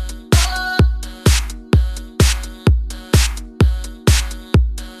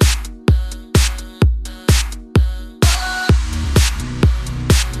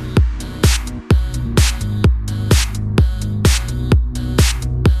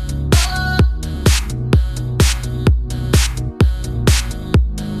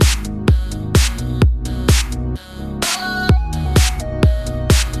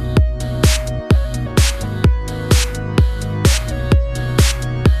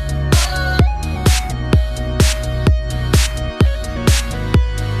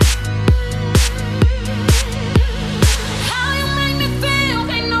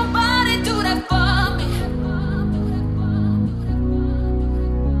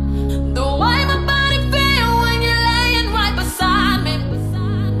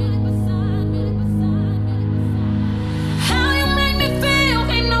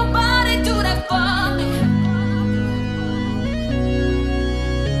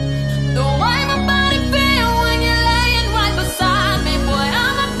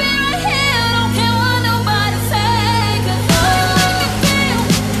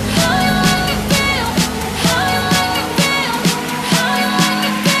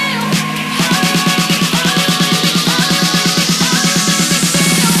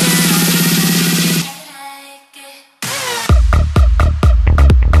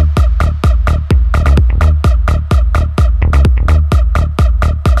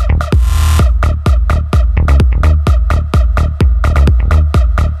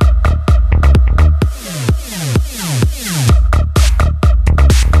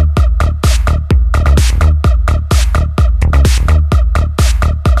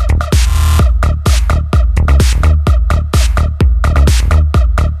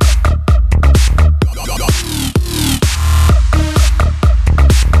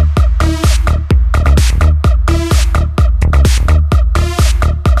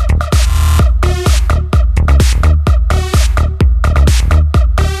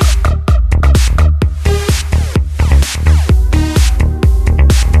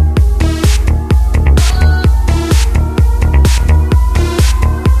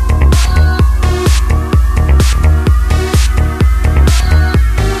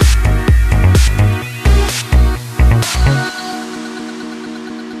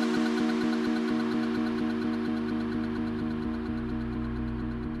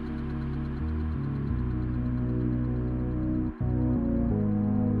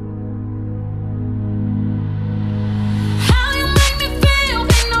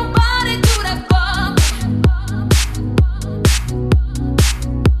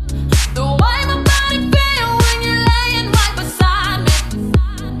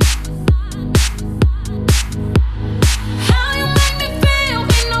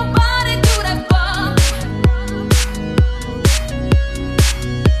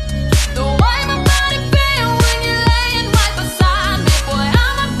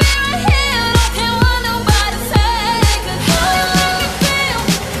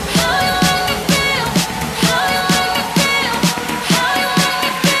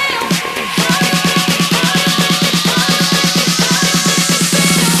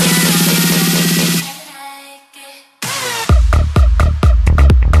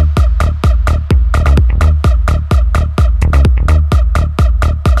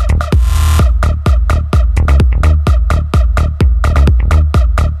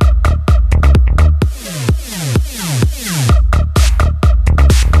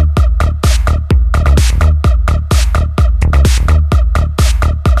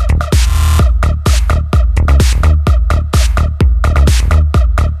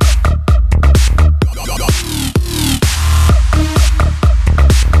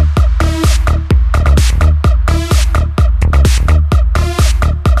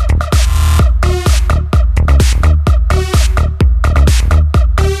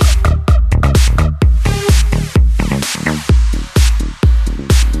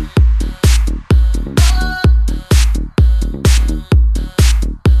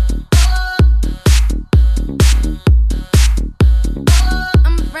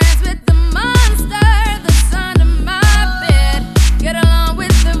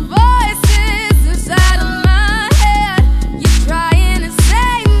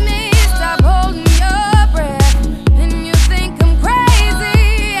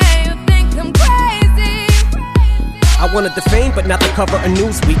 wanted the fame, but not the cover of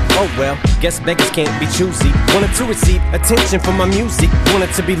Newsweek. Oh well, guess beggars can't be choosy. Wanted to receive attention from my music.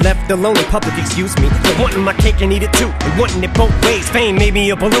 Wanted to be left alone in public, excuse me. But wanting my cake and eat it too, and wanting it both ways. Fame made me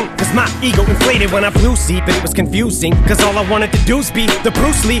a balloon, cause my ego inflated when I flew see. But it was confusing, cause all I wanted to do was be the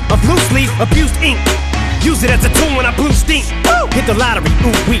Bruce Lee of loose leaf abused ink. Use it as a tool when I blew steam. Woo! Hit the lottery,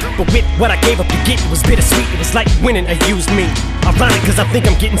 ooh wee. But with what I gave up to get, it was bittersweet. It was like winning a used me. Ironic, cause I think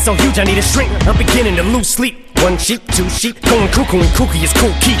I'm getting so huge I need a shrink. I'm beginning to lose sleep. One sheep, two sheep, going cuckoo and kooky is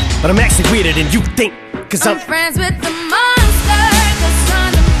cool key. But I'm actually weirder than you think, cause I'm friends with the monster that's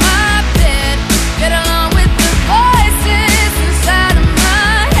under my bed. Get along with the voices inside of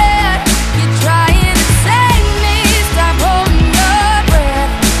my head. You're trying to save me, stop holding your breath.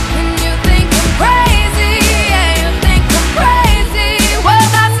 And you think I'm crazy, yeah, you think I'm crazy. Well,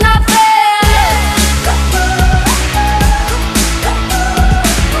 that's not fair.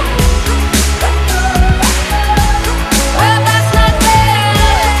 Well, that's not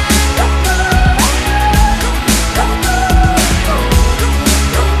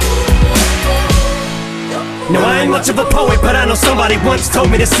No, I ain't much of a poet, but I know somebody once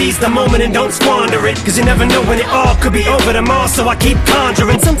told me to seize the moment and don't squander it. Cause you never know when it all could be over tomorrow, so I keep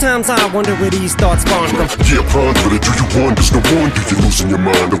conjuring. Sometimes I wonder where these thoughts spawn from. Yeah, ponder it, do you wonder? No wonder you're losing your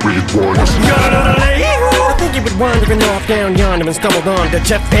mind the way it wanders. I think you were wandering off down yonder and stumbled on to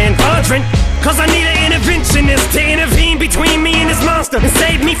Jeff Van Vondren. Cause I need an interventionist to intervene between me and this monster and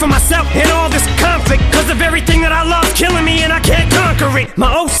save me from myself and all this conflict. Cause of everything that I love killing me and I can't conquer it.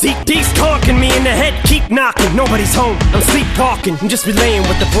 My OCD's talking me in the head, keep knocking. Nobody's home, I'm sleepwalking. I'm just relaying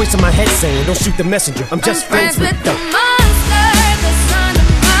what the voice in my head saying. Don't shoot the messenger, I'm just friends with the monster that's under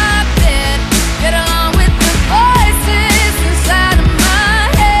my bed. Get along with the voices inside of my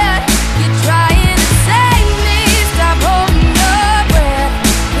head. You're trying to save me, stop holding your breath.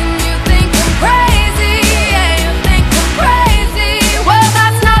 And you think I'm crazy, yeah, you think I'm crazy. Well,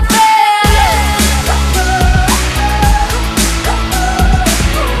 that's not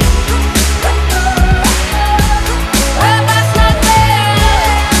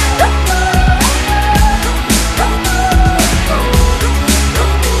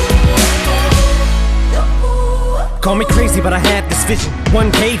Call me crazy, but I had this vision.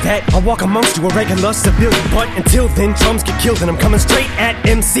 One day that I'll walk amongst you, a regular civilian. But until then, drums get killed and I'm coming straight at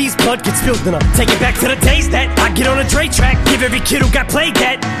MC's. Blood gets spilled and I'll take it back to the days that I get on a Dre track. Give every kid who got played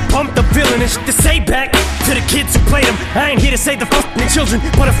that pumped up feeling and shit to say back to the kids who played them. I ain't here to save the fucking children,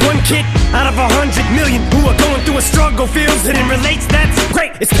 but if one kid out of 100 million who are going through a struggle feels it and relates, that's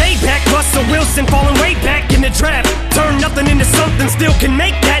great. It's payback. Russell Wilson falling way back in the draft. Turn nothing into something, still can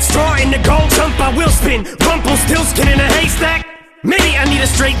make that. Straw in the gold jump, I will spin. Rumpelstiltskin in a haystack. Maybe I need a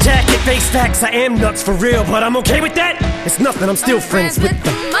straight jacket, face facts. I am nuts for real, but I'm okay with that. It's nothing, I'm still friends with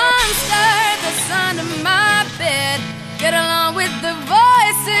the monster that's under my bed. Get along with the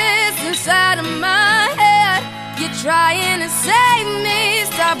voices inside of my head. You're trying to save me,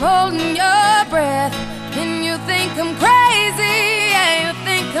 stop holding your breath. And you think I'm crazy, yeah, you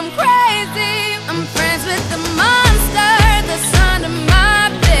think I'm crazy. I'm friends with the monster that's under my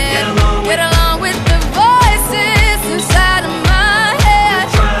bed. Get along with the voices inside of my head.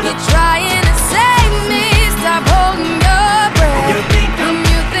 You're trying to save me, stop holding your breath. And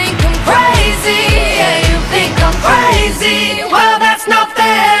you think I'm crazy, yeah, you think I'm crazy. Well, that's not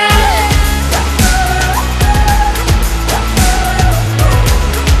fair.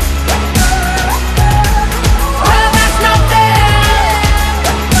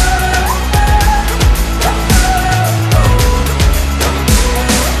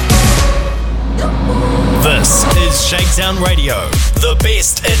 This is Shakedown Radio, the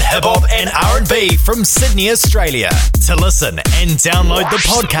best in hip-hop and R&B from Sydney, Australia. To listen and download the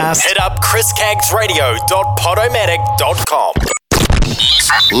podcast, hit up chriscagsradio.podomatic.com.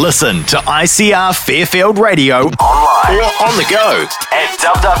 Listen to ICR Fairfield Radio online or on the go at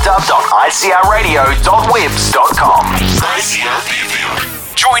www.icrradio.webs.com. ICR Fairfield.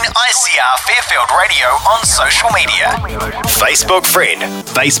 Join ICR Fairfield Radio on social media. Facebook friend,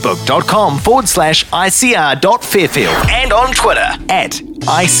 facebook.com/ICR.Fairfield and on Twitter at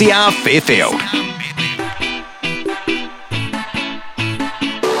ICR Fairfield.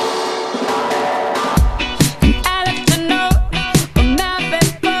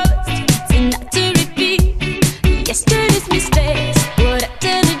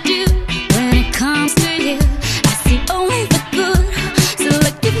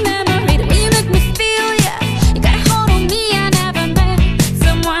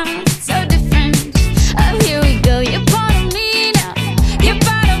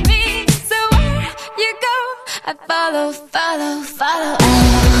 Follow.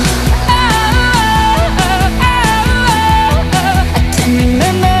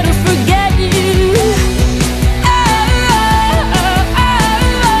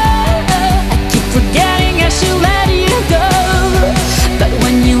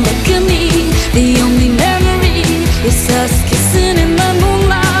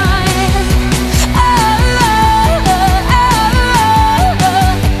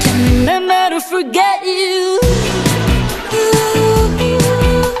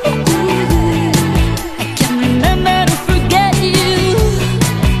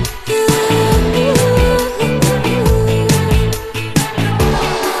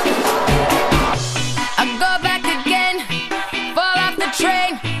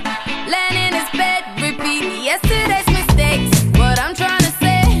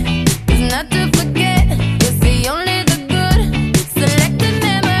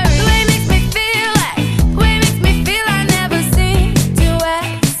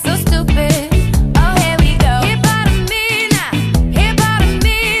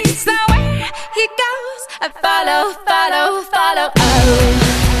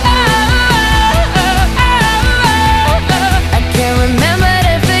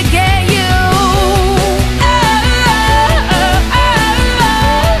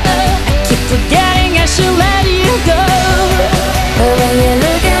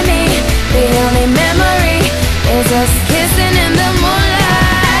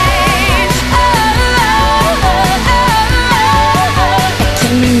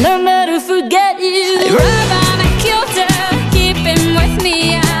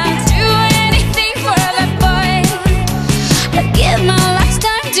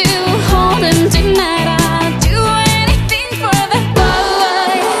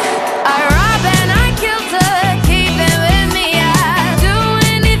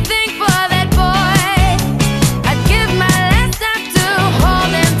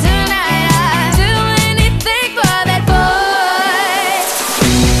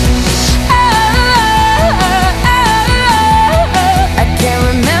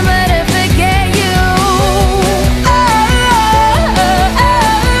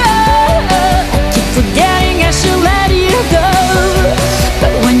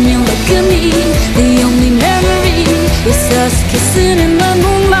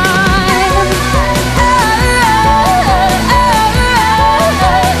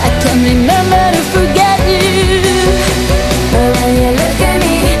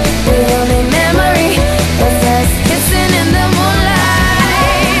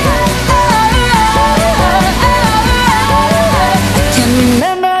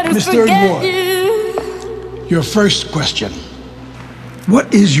 Third get ward. you. Your first question.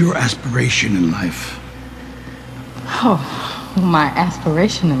 What is your aspiration in life? Oh, my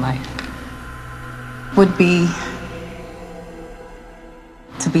aspiration in life would be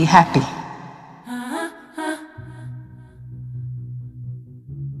to be happy.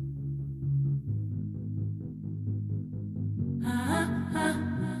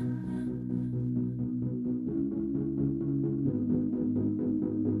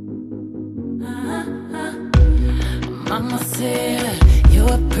 Mama said,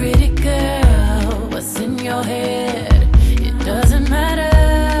 you're a pretty girl. What's in your head? It doesn't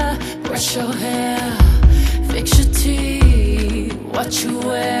matter. Brush your hair, fix your teeth. What you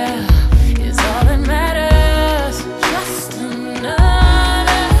wear is all that matters. Just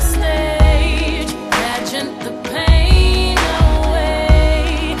another stage. Pageant the pain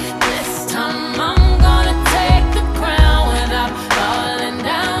away. This time I'm gonna take the crown without falling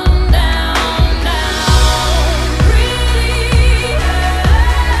down.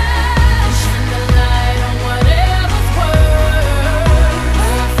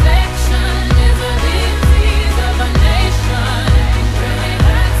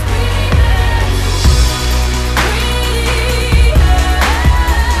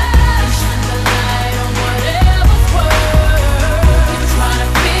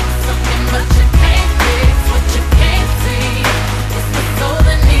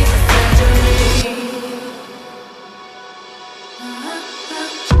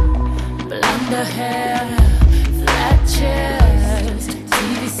 Blonder hair, flat chest,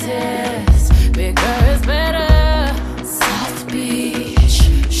 TV says bigger is better. South Beach,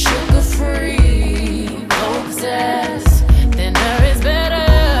 sugar free, obsessed. Thinner is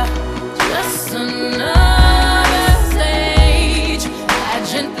better. Just another stage.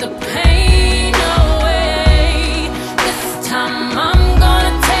 Pageant the pain away. This time I'm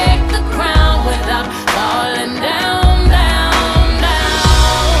gonna take the crown without falling down.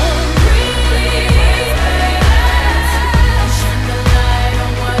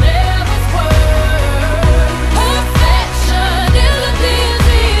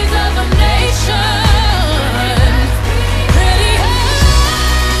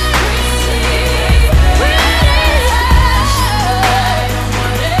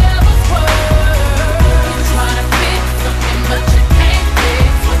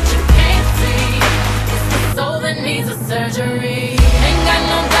 Surgery. Ain't got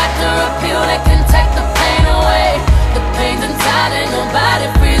no doctor or pill that can take the pain away. The pain's inside and nobody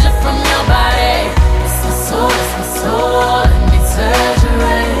frees you from your body. It's my soul that needs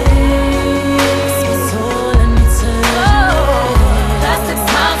surgery. It's my soul that needs surgery. Plastic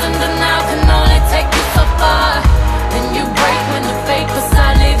smiles and denial can only take you so far. Then you break when the fake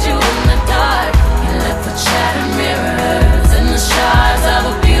facade leaves you in the dark. You're left with shattered mirrors and the shards of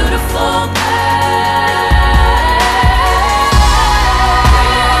a beautiful past.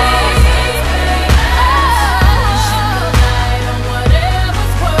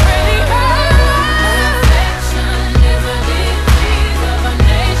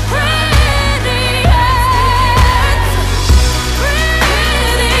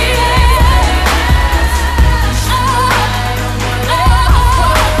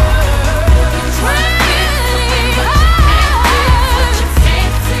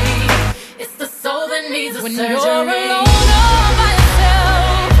 When you're alone all by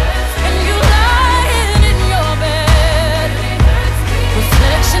yourself and you lying in your bed,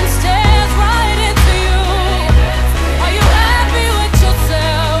 reflection stares right into you. Are you happy with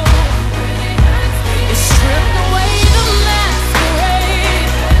yourself? You stripped away the masquerade,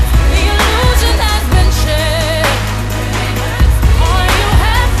 the illusion has been shed. Are you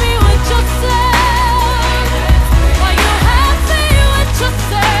happy with yourself? Are you happy with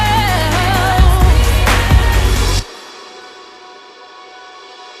yourself?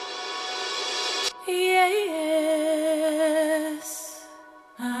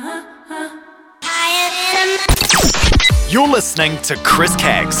 You're listening to Chris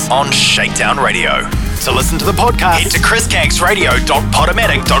Caggs on Shakedown Radio. To listen to the podcast, head to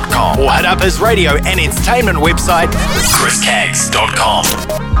chriscaggsradio.podomatic.com or hit up his radio and entertainment website, chriscaggs.com.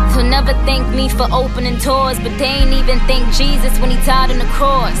 They'll never thank me for opening doors, but they ain't even thank Jesus when he died on the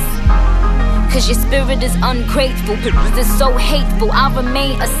cross. Cause your spirit is ungrateful, it's so hateful, I'll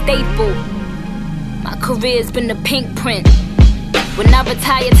remain a staple. My career's been a pink print. When I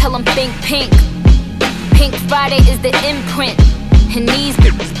retire, tell them think pink. Pink Friday is the imprint. And these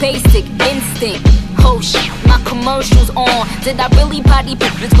basic instinct. Oh shit, my commercials on. Did I really body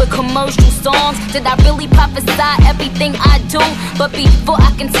bitches with commercial songs? Did I really prophesy everything I do? But before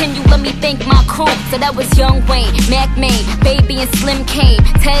I continue, let me thank my crew. So that was Young Wayne, Mac Main, Baby and Slim Kane,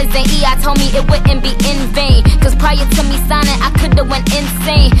 Tez and E.I. told me it wouldn't be in vain. Cause prior to me signing, I could've went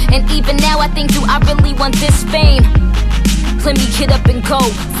insane. And even now I think, do I really want this fame? Let me get up and go,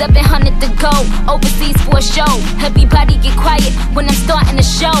 700 to go, overseas for a show. Everybody get quiet when I'm starting the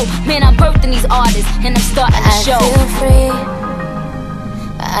show. Man, I'm birthing these artists and I'm starting the show.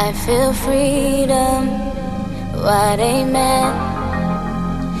 I feel freedom. Why they mad?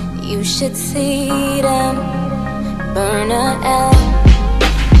 You should see them burn her out.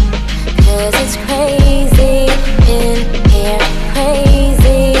 Cause it's crazy in here,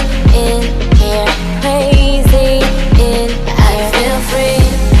 crazy in here, crazy in here. I feel free,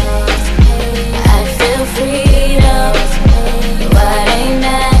 I feel freedom. Why they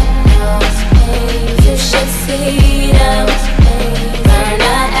mad? You should see them burn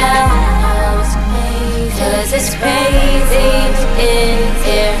her out. Cause it's crazy in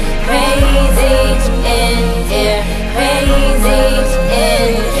here, crazy in here, crazy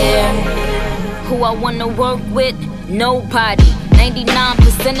in here. Who I wanna work with? Nobody.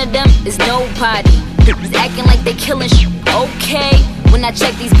 99% of them is nobody. Bitches acting like they killing shit. Okay, when I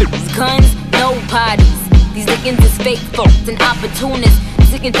check these bitches' guns, nobody's. These niggas is fake folks and opportunists.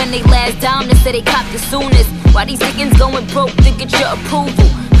 Niggas when they last down and say they cop the soonest. Why these niggas going broke to get your approval?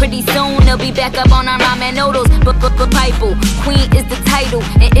 Pretty soon they'll be back up on our ramen noodles. But Bible, Queen is the title.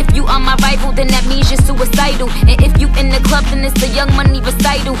 And if you are my rival, then that means you're suicidal. And if you in the club, then it's a Young Money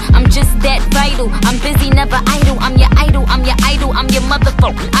recital. I'm just that vital. I'm busy, never idle. I'm your idol, I'm your idol, I'm your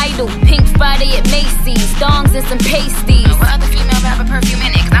motherfucking idol. Pink Friday at Macy's, thongs and some pasties. What other female rapper perfume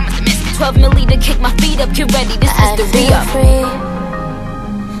in it? Cause I must have missed it. 12 milli to kick my feet up, get ready, this is the re-up.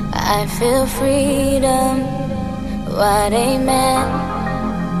 I feel freedom. Why they mad?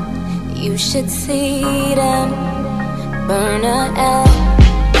 You should see them burn her out.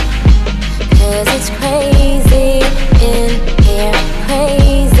 Cause it's crazy in here,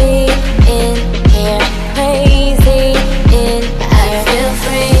 crazy in here, crazy in here. I feel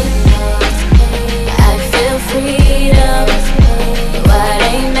free, I feel freedom. Why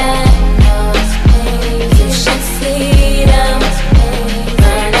they mad? You should see them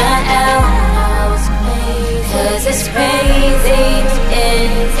burn her out. Cause it's crazy in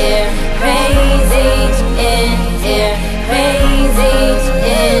here, crazy in here, crazy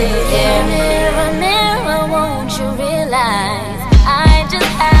in here. Mirror, mirror, won't you realize I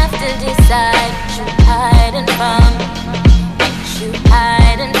just have to decide what you hiding from, what you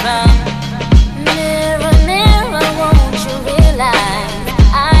hiding from. Mirror, mirror, won't you realize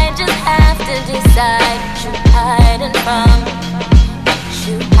I just have to decide what you hiding from, what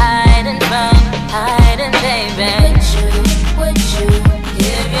you hiding from, hiding, baby. Would you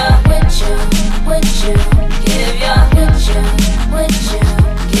give your, would you give your, would you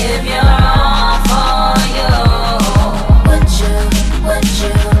give your all for you? Would you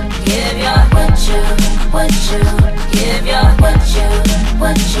give your, would you give your,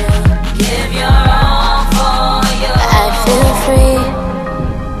 would you give your all for you?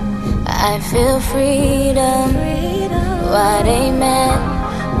 I feel freedom. Why they mad?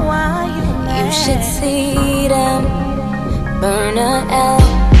 You should see them burn her out.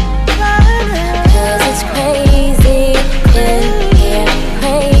 Cause it's crazy in here,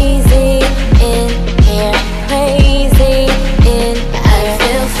 crazy in here, crazy in here. I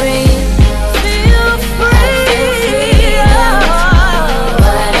feel free, feel free.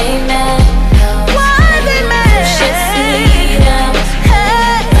 Why they mad? You should see them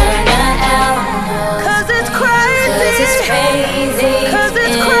burn her out. Cause it's crazy, cause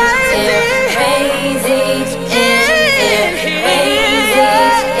it's crazy, crazy in here,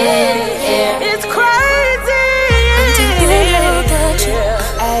 it's crazy.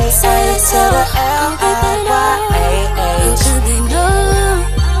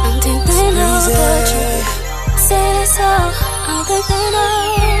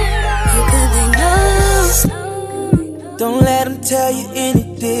 Don't let them tell you any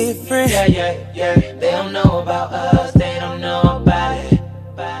different. Yeah. They don't know about us, they don't know about it.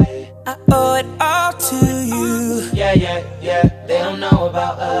 I owe it all to you. Yeah. They don't know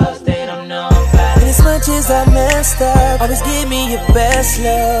about us, they don't know about it. And as much as I messed up, always give me your best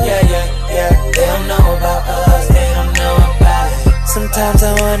love. Yeah. They don't know about us, they don't know about it. Sometimes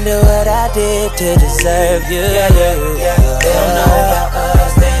I wonder what I did to deserve you. Yeah. They don't know about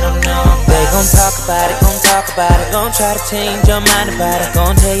us, they don't know about it. They gon' talk about it, gon' try to change your mind about it,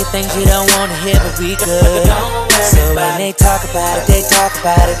 gon' tell you things you don't wanna hear, but we good. So when they talk about it,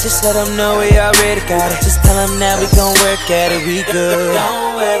 just let them know we already got it. Just tell them now we gon' work at it, we good.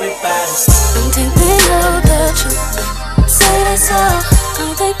 Don't worry about it. Don't think they know the truth. Say that's all.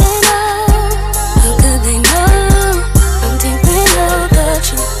 Don't think they know. How could they know? Don't think they know the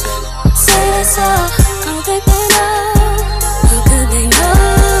truth. Say that's all. Don't think they know. How could they know?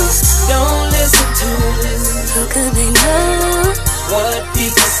 Don't listen to them. How could they know what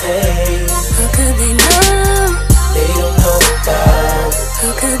people say? How could they know? They don't know about.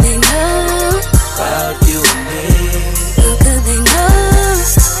 How could they know about you and me? How could they know?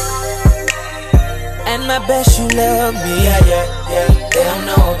 And I bet you love me. Yeah. They don't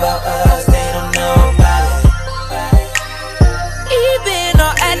know about us. They don't know about it. Even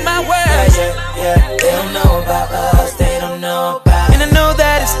or at my worst. Yeah. They don't know about us. They don't know about it. And I know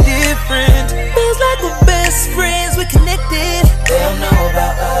that it's different. Feels like we're best friends. We're connected. They don't know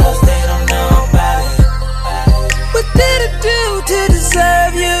about us. They don't know about it. What did I do to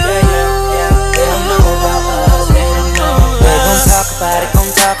deserve you? Yeah. They don't know about us. They don't know about it. They gon'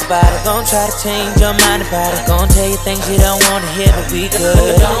 talk about it, gon' try to change your mind about it, gon' tell you things you don't wanna hear, but we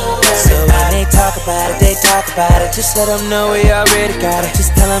good. So when they talk about it, just let them know we already got it.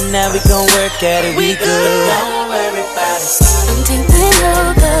 Just tell them now we gon' work at it, we good. Don't worry about it. Don't think they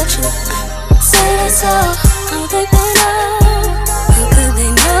know the truth. Say that's all. Don't think they know. How could they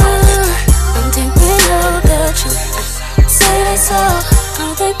know? Don't think they know the truth. Say that's all.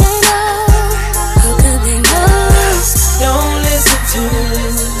 Don't think they know. How could they know? Don't listen to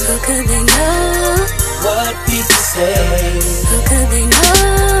them. How could they know what people say? How could they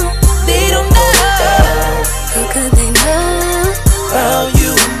know? They don't know. How could they know about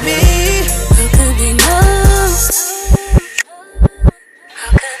you and me? How could they know?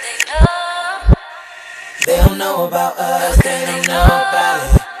 How could they know? They don't know about us. They don't know about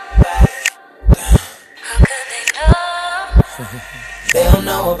it. How could they know? They don't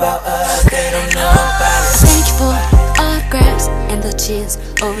know about us. They don't know about it. Thank you for autographs and the cheers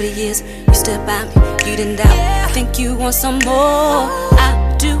over the years. You stood by me, you didn't doubt. I think you want some more.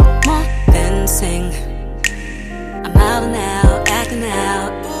 I do more than sing. I'm out and out, acting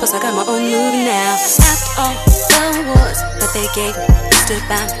out. Plus I got my own movie now. After all the awards that they gave me, you stood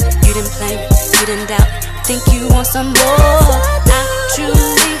by me, you didn't play me, you didn't doubt. I think you want some more. I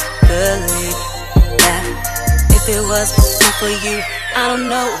truly believe that if it was not for you, I don't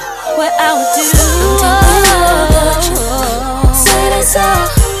know what I would do. Don't think they know the truth. Say that's all.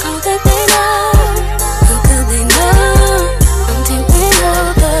 Don't think they know. How could they know? Don't think they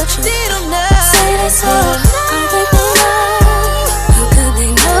know the truth. They don't know. Say that's all. Don't think they know. How could they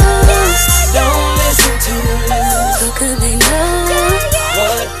know? Don't listen to them. How could they know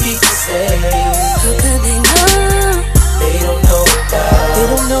what people say? How could they know? They don't know about. They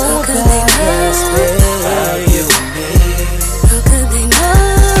don't know How about could they know? us, babe. You and me. How could they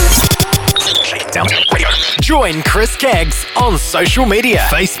know? Shakedown Radio. Join Chris Keggs on social media.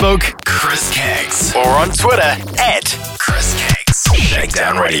 Facebook, Chris Keggs. Or on Twitter, @Chris Keggs.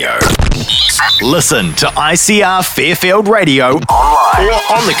 Shakedown Radio. Listen to ICR Fairfield Radio online or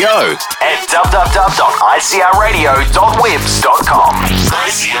on the go at www.icrradio.webs.com.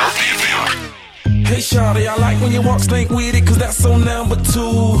 ICR Fairfield. Hey shawty, I like when you walk stink with it, cause that's so number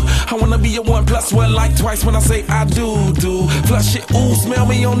two. I wanna be a 1 plus 1 like twice when I say I do. Flush it, ooh, smell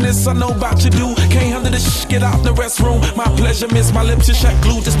me on this, I know about you do. Can't handle this get out the restroom. My pleasure, miss my lips, your shot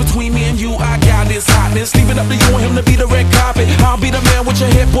glue. Just between me and you, I got this hotness. Leave it up to you and him to be the red carpet. I'll be the man with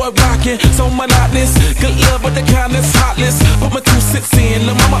your headboard rocking. So monotonous, good love but the kind that's heartless. Put my 2 cents in,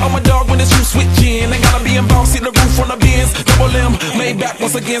 the mama on my dog when it's you switch in. Ain't gotta be in boss, see the roof on the Benz. Double M, made back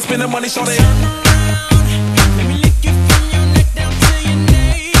once again, spending money, shorty. Let me lick you from your neck down to your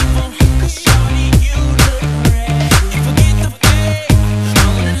navel. 'Cause shawty, you look great. You forget the pay. I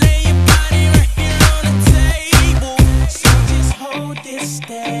wanna lay your body right here on the table. So just hold this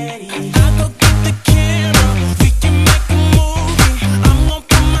steady. I'll go get the camera. We can make a movie. I'm gonna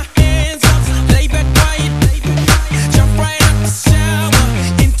put my hands up. Lay back quiet. Jump right out the shower.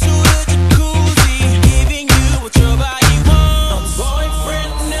 Into the jacuzzi. Giving you what your body wants.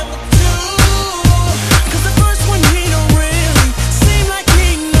 Boyfriend number 2. 'Cause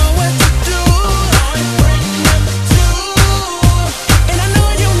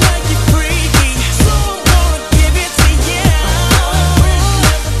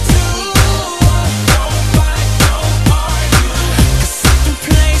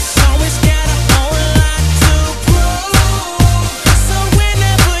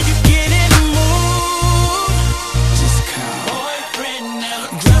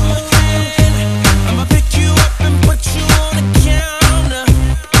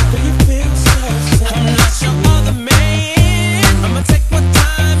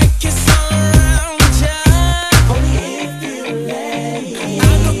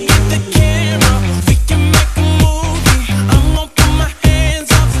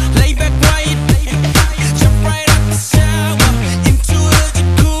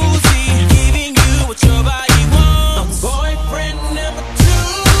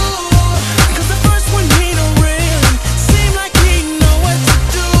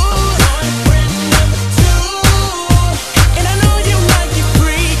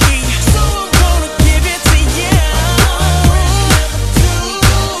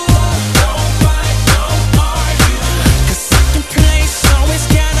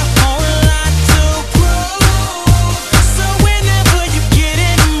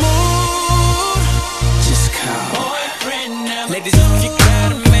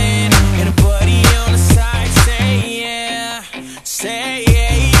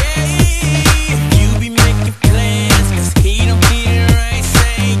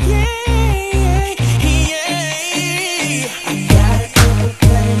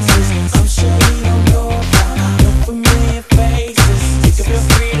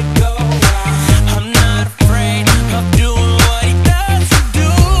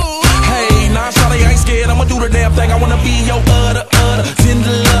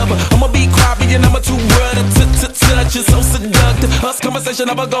conversation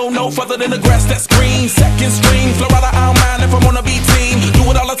never go no further than the grass that's green. Second string, Florida, I don't mind if I wanna be team.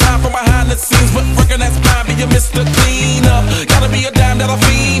 Do it all the time from behind the scenes, but working that's fine, be a Mr. Cleanup. Gotta be a dime that I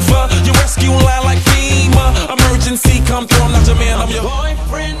feed for. Your rescue line like FEMA. Emergency, come through, I'm not your man, I'm your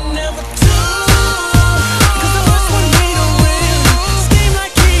boyfriend number 2.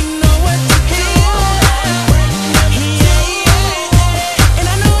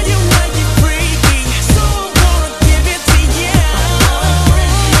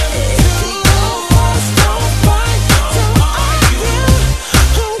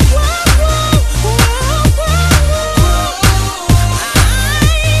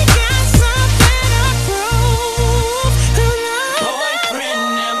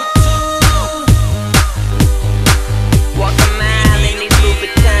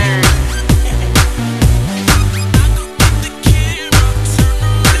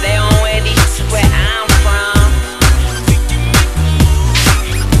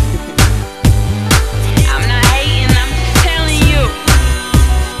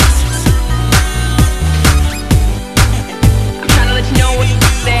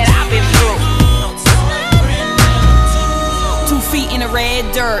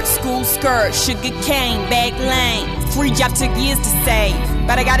 Sugar cane, back lane. Free job took years to save,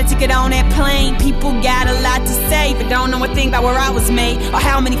 but I got a ticket on that plane. People got a lot to say, but don't know a thing about where I was made, or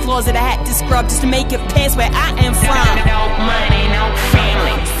how many floors that I had to scrub just to make it past where I am from. No money, no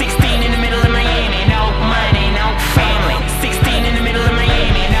family. 16 in the middle of Miami. No money, no family. 16 in the middle of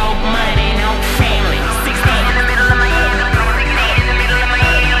Miami. No money, no family. 16 in the middle of Miami. 16 in the middle of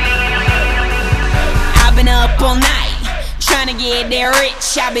Miami. I've been up all night trying to get there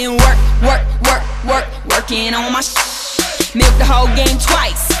rich. I've been working on my milk the whole game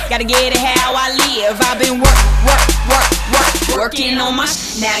twice. Gotta get it how I live. I've been working on my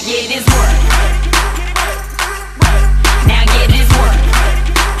now get this work. Now get this work.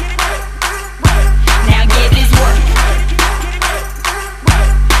 Now get this work.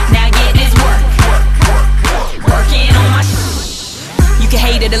 Now get this work. Working on my You can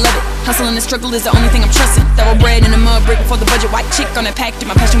hate it or love it. Hustle and the struggle is the only thing I'm trusting. Thoroughbred in a mud brick before the budget. White chick on that package.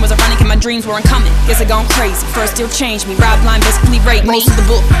 My passion was ironic and my dreams weren't coming. Guess I gone crazy. First still changed me. Rob line basically raped me. Most of the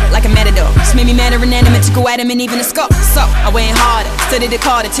book like a matador. Just made me mad or inanimate to go at him and even a skull. So I went harder, studied it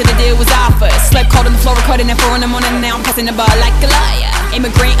harder till the deal was offered. Slept cold on the floor, recording at 4 in the morning. And now I'm passing the bar like a liar.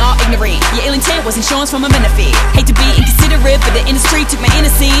 Immigrant or ignorant. Your ill intent was insurance for my benefit. Hate to be inconsiderate, but the industry took my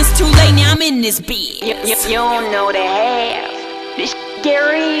innocence. Too late, now I'm in this bed. You don't know the half. This get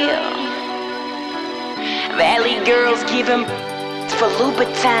real. Valley girls giving for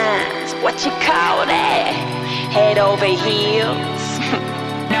Louboutins. What you call that? Head over heels.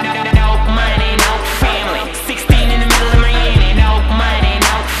 No money, no family. 16 in the middle of Miami. No money,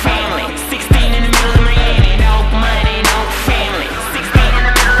 no family. 16 in the middle of Miami. No money, no family. 16 in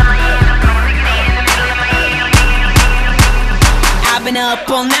the middle of Miami. 16 in the middle of Miami. I've been up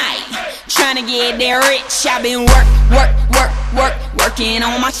all night trying to get there rich. I've been working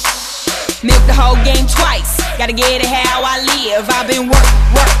on my milk the whole game twice. Gotta get it how I live. I've been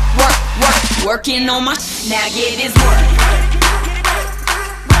working on my now get this work.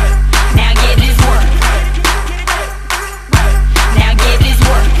 Now get this work. Now get this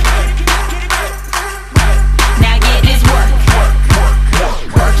work. Now get this work.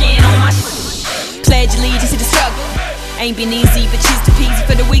 Working on my pledge allegiance to the struggle. Ain't been easy, but cheese to peasy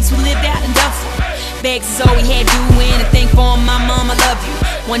for the weeks we lived out in Duffel. Bags is all we had doing, and thank for my mom, I love you.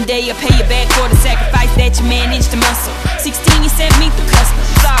 One day I'll pay you back for the sacrifice that you managed to muscle. 16, you sent me through customs.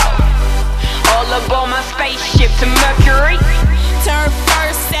 So, all aboard my spaceship to Mercury. Turn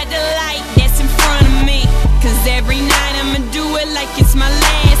first at the light that's in front of me. Cause every night I'ma do it like it's my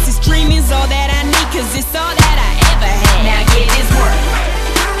last. This dream is all that I need, cause it's all that I ever had. Now get this work.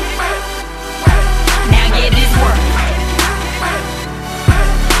 Now get this work.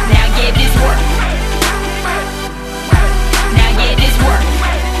 Now get this work. Now get this work.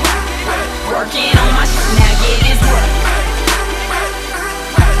 Working on my now get this work.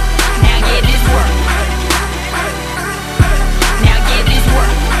 Now get this work. Now get this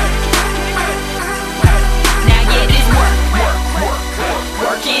work. Now get this work.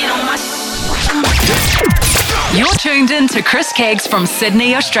 Working on my You're tuned in to Chris Keggs from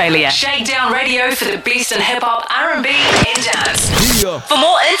Sydney, Australia. Shakedown Radio for the best in hip-hop, R&B and dance. For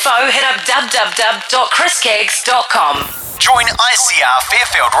more info, hit up www.chriskeggs.com. Join ICR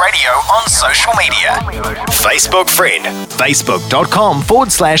Fairfield Radio on social media. Facebook friend,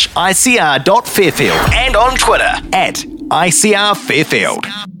 facebook.com/ICR.Fairfield. And on Twitter @ICR Fairfield.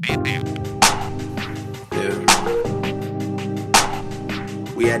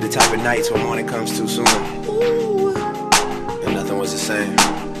 We had the type of nights where morning comes too soon. And nothing nothing was the same.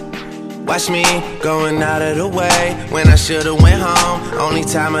 Watch me going out of the way when I should've went home. Only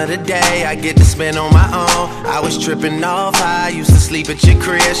time of the day I get to spend on my own. I was tripping off high, used to sleep at your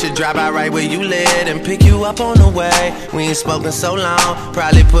crib. Should drive out right where you live and pick you up on the way. We ain't spoken so long,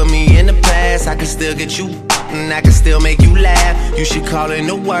 probably put me in the past. I can still get you and I can still make you laugh. You should call in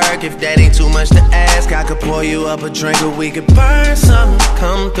to work if that ain't too much to ask. I could pour you up a drink or we could burn something.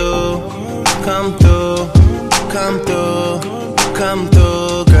 Come through, come through, come through, come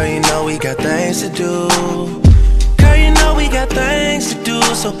through. Girl, you know we got things to do. Girl, you know we got things to do.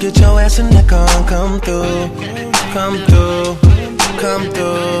 So get your ass in the car and come through, come through, come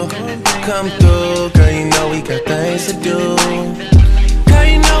through, come through. Girl, you know we got things to do. Girl,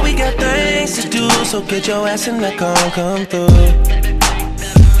 you know we got things to do. So get your ass in the car and come through.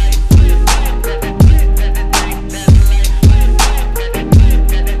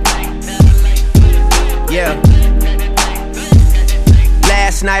 Yeah.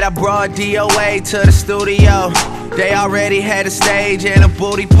 Last night I brought DOA to the studio. They already had a stage and a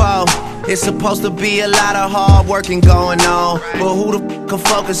booty pole. It's supposed to be a lot of hard working going on, but who the f can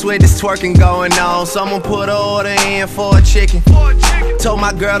focus with this twerking going on? Someone put an order in for a chicken. Told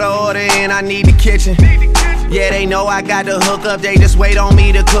my girl to order in, I need the kitchen. Yeah, they know I got the hook up, they just wait on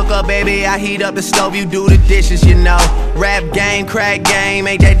me to cook up. Baby, I heat up the stove, you do the dishes, you know. Rap game, crack game,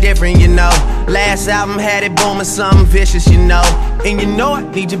 ain't that different, you know. Last album had it booming, something vicious, you know. And you know I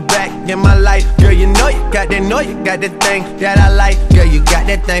need you back in my life. Girl, you know you got that thing that I like. Girl, you got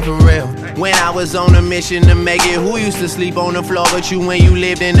that thing for real. When I was on a mission to make it, who used to sleep on the floor but you when you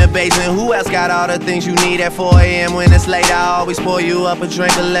lived in the basement? Who else got all the things you need at 4 a.m. when it's late? I always pour you up a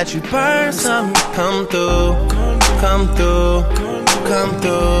drink and let you burn something. Come through, come through, come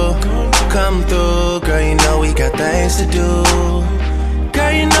through, come through. Girl, you know we got things to do.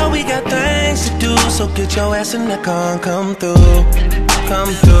 Girl, you know we got things to do. So get your ass in the car and come through,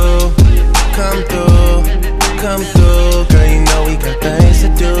 come through, come through, come through. Girl, you know we got things to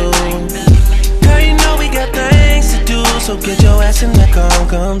do. Girl, you know we got things to do. So get your ass in the car and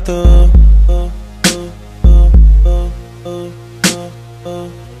come through.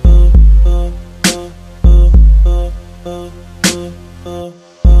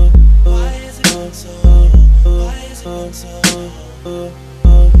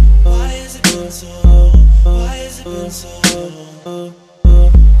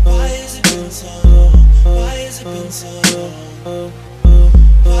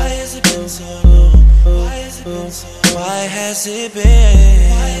 Why has it been?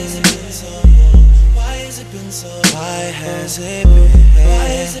 Why has it been so long? Why has it been so long? Why has it been? Why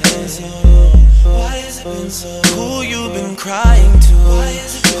has it been so long? Why has it been so long? Who you been crying to?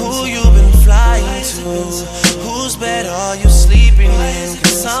 Who you been flying to? Whose bed are you sleeping in?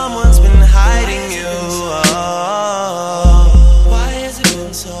 'Cause someone's been hiding you. Why has it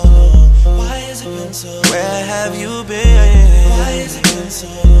been so long? Why has it been so long? Where have you been? Why has it been so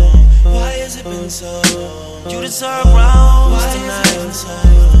long? Why has it been so long? You deserve rounds tonight.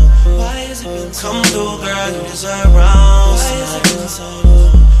 Why has it been so long? Come through, girl, you deserve rounds tonight.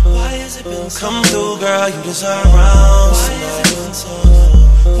 Why has it been so long? Come through, girl, you deserve rounds tonight.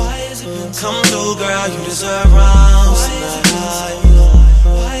 Why has it been so long? Come through, girl, you deserve rounds tonight.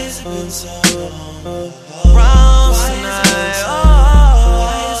 Why has it been so long? Rounds tonight.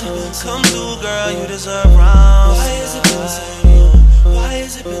 Come through, girl, you deserve rounds tonight.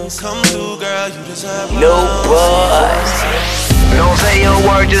 Come through, girl, you deserve no boys. Don't say a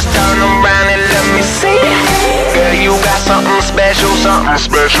word, just turn around and let me see. Girl, you got something special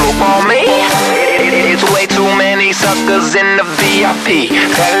for me. It's way too many suckers in the VIP.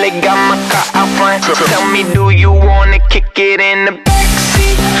 Girl, they got my car out front. Tell me, do you wanna kick it in the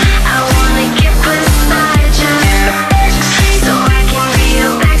backseat? I wanna get beside you In the backseat, so I can be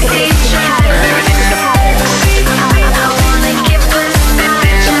your backseat driver. I wanna get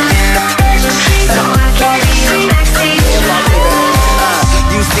beside you so I can be your backseat driver.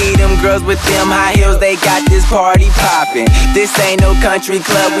 You see them girls with them high heels, they got this party poppin'. This ain't no country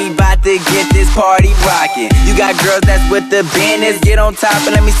club, we bout to get this party rockin'. You got girls that's with the business, get on top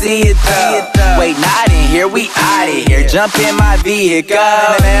and let me see it though. Wait, not in here, we outta here. Jump in my vehicle,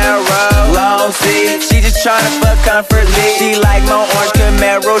 Camaro, long seat. She just tryna fuck comfortably. She like my orange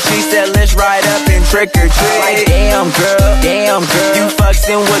Camaro, she said let's ride up and trick or treat. Like damn girl, you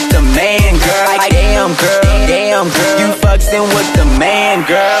fuckin' with the man, girl. Like damn girl, you fuckin' with the man,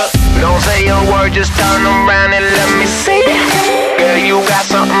 girl. don't say a word, just turn around and let me see. Girl, you got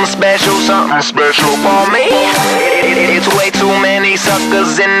something special for me. It's way too many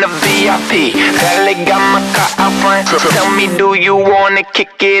suckers in the VIP. Girl, they got my car out front. Tell me, do you wanna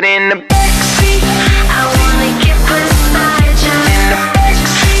kick it in the backseat? I wanna get beside you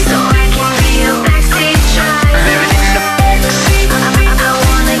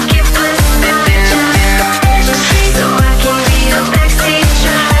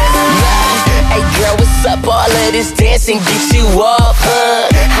dance and get you up,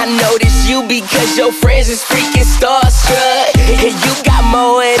 I notice you because your friends is freaking starstruck. And you got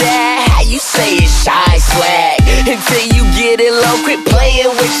more of that, how you say it's shy swag. Until you get it low, quit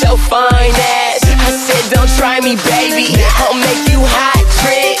playing with your fine ass. I said don't try me, baby, I'll make you hot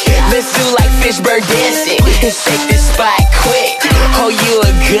trick. Let's do like Fishburne dancing and shake this spot quick. Oh, you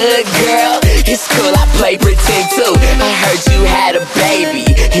a good girl, it's cool, I play pretend too. I heard you had a baby,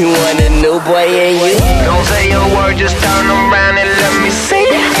 you want a new boy and you don't say a word, just turn around and let me see.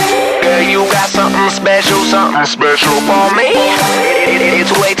 Girl, you got something special for me.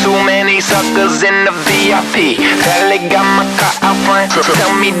 It's way too many suckers in the VIP. Girl, they got my car out front.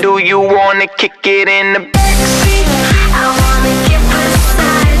 Tell me, do you wanna kick it in the backseat? I wanna get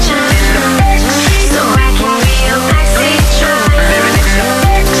beside you in the backseat, so I can be your backseat driver. Living in the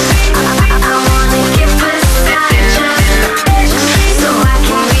backseat. I wanna get beside you in the backseat, so I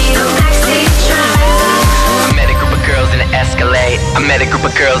can be your backseat driver. I met a group of girls in an Escalade. Met a group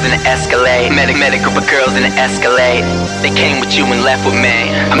of girls in an Escalade. They came with you and left with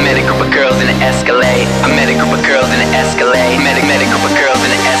me. I met a group of girls in an Escalade. Met a group of girls in an Escalade.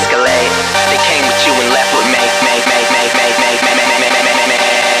 They came with you and left with me.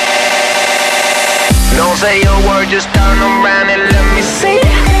 Don't say a word, just turn around and let me see.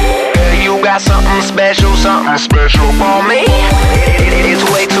 Girl, you got something special for me. It's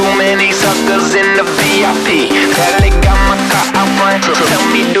way too many suckers in the VIP. Girl, they got my car out front. Tell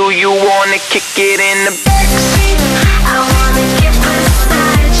me, do you wanna kick it in the backseat? I wanna get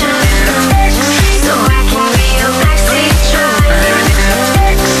beside you in the backseat, so I can be your backseat driver. Living in the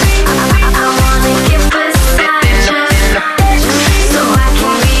backseat. I wanna get beside you in the backseat, so I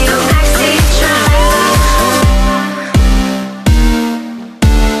can be your backseat driver.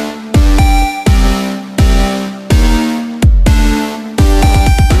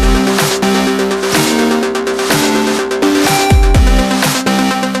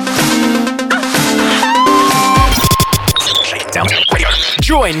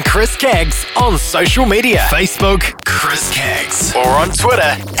 Join Chris Keggs on social media. Facebook, Chris Keggs. Or on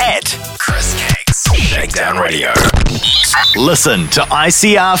Twitter, @Chris Keggs. Shakedown Radio. Listen to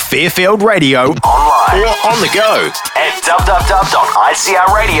ICR Fairfield Radio online or on the go at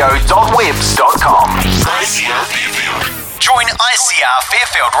www.icrradio.webs.com. ICR Fairfield. Join ICR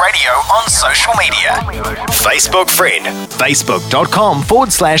Fairfield Radio on social media. Facebook friend,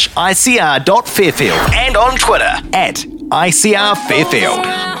 facebook.com/ICR.Fairfield. And on Twitter, @ICR Fairfield.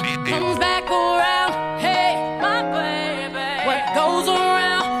 Comes back around, hey, my baby. What goes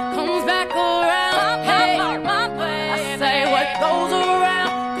around comes back around, hey, my baby. I say what goes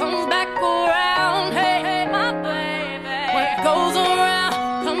around comes back around, hey, my baby. What goes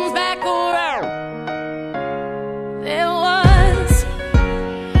around comes back around. There was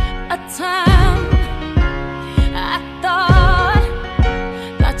a time I thought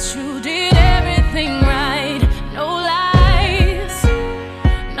that you did everything right. No lies,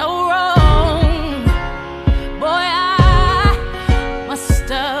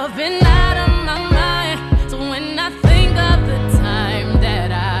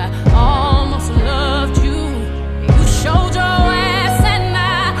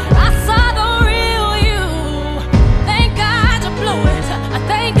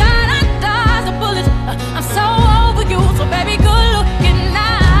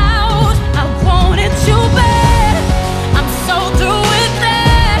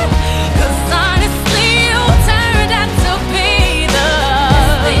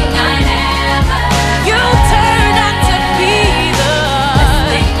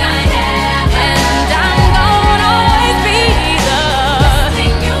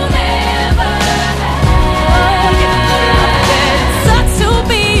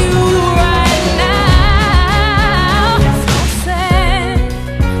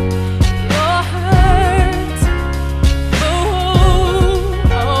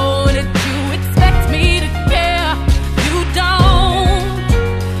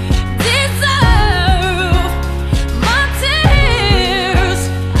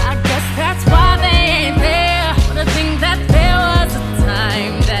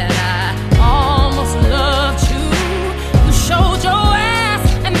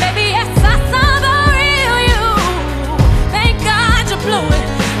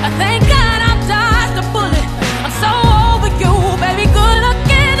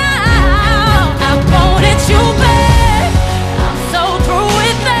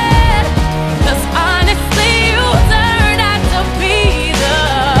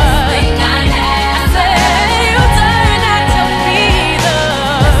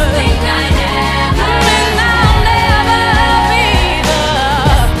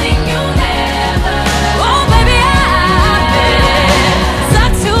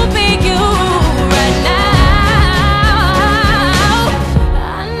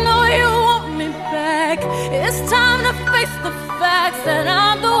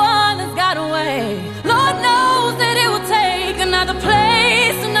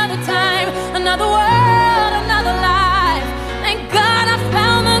 place, another time, another world, another life. Thank God I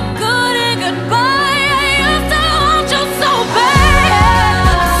found the good in goodbye. I used to want you so bad,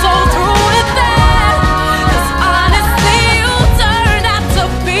 so through with that. 'Cause honestly, you turned out to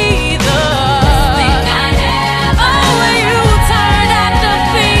be the best thing I ever. Oh, you turned out to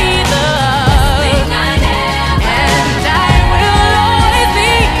be the best thing I ever. And I will always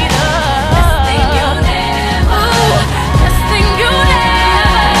be the best thing you never. Ooh, best thing you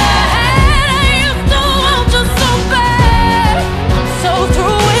never had. I used to want you so bad. I'm so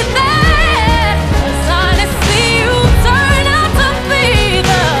through with that. 'Cause honestly, you turned out to be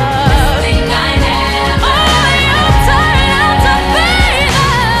the best thing I never. Oh, you turned out to be the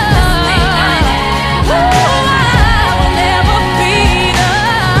best thing I never. Ooh, I will never be the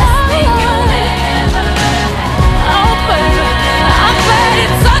best thing you never. Oh, baby, I bet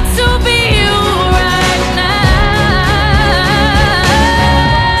it sucks to be you right now.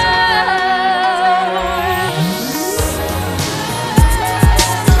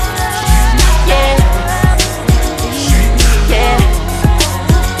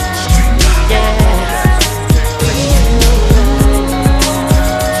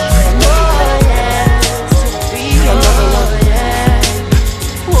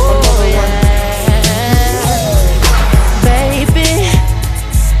 Baby,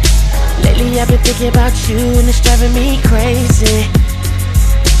 lately I've been thinking about you and it's driving me crazy.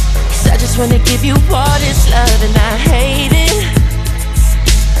 'Cause I just wanna give you all this love and I hate it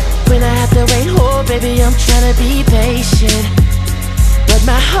when I have to wait. Oh baby, I'm trying to be patient, but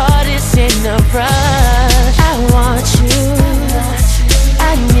my heart is in a rush. I want you,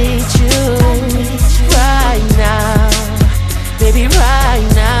 I need you right now, baby, right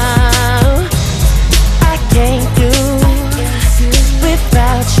now. I can't do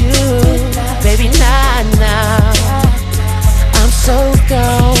without you, baby, not now. I'm so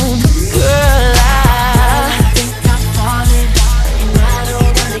gone, girl. I think I'm falling, and I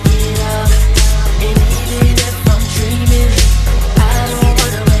don't wanna get up. And even if I'm dreaming, I don't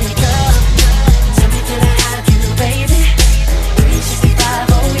wanna wake up. Tell me, can I have you, baby? 365,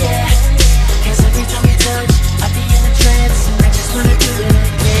 oh yeah. 'Cause every time we touch, I be in a trance, and I just wanna do it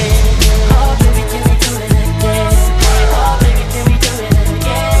again. Oh baby, can we do it again? Oh baby, can we do it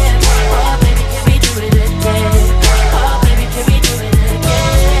again? Oh baby, can we do it again? Oh baby, can we do it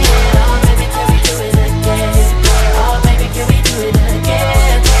again? Oh baby, can we do it again? Oh baby, can we do it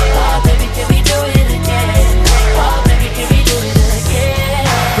again? Oh baby, can we do it again? Oh baby, can we do it again?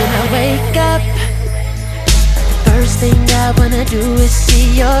 When I wake up, the first thing I wanna do is see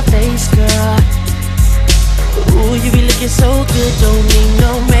your face, girl. Ooh, you be looking so good, don't need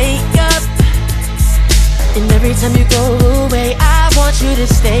no makeup. And every time you go away, I want you to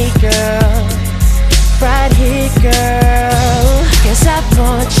stay, girl. Right here, girl. 'Cause I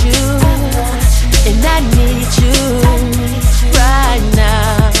want you, and I need you right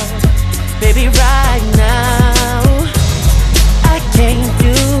now, baby, right now. I can't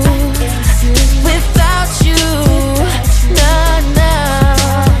do without you, no, no.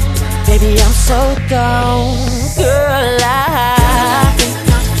 Baby, I'm so gone, girl. I think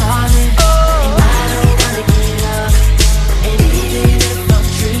I'm falling, and I don't wanna get up. And even if I'm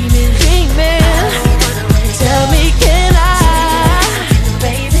dreaming, tell me, can I,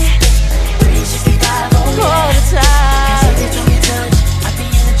 baby, 365 all the time. 'Cause every time we touch, I be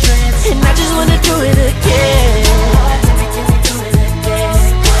in a trance, and I just wanna do it again. Oh baby, can we do it again?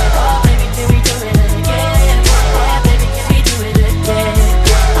 Oh baby, can we do it again? Oh baby, can we do it again?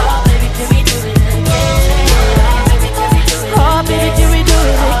 Oh baby, can we do it again? Oh baby, can we do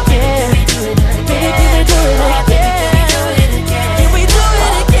it again? Baby, can we do it again? Can we do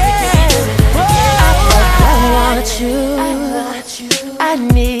it again? I want you, I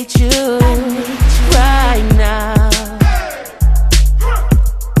need you right now.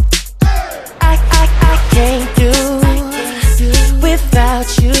 I can't do without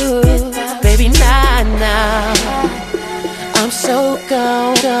you, baby, not now. I'm so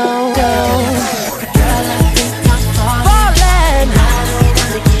gone, gone, gone. Girl, I think I'm falling,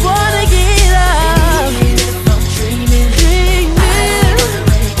 wanna get up. Even if I'm dreaming,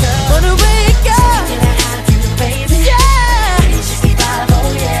 wanna wake up. Baby, yeah, 365, oh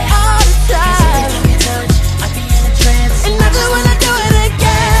yeah, all the time. I be in a trance, and I just wanna do it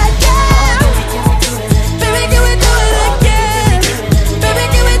again, yeah. Baby, can we do it again? Baby,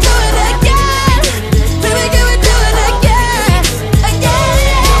 can we do it again? Baby, can we do it again? Again.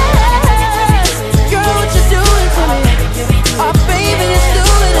 Girl, what you doing to me? Oh baby, let's do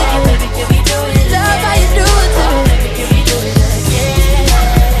it again. Love how you do it to me.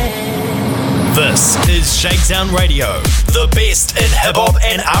 This is Shakedown Radio, the best in hip hop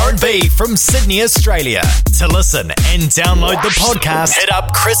and R&B from Sydney, Australia. To listen and download the podcast, hit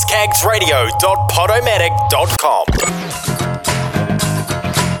up chriscagsradio.podomatic.com.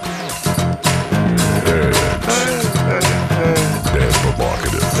 Dance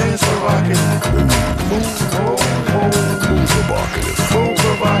provocative. Dance provocative. Move provocative. Move provocative. Move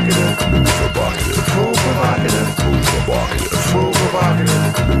provocative. Move provocative. Move provocative. Move provocative.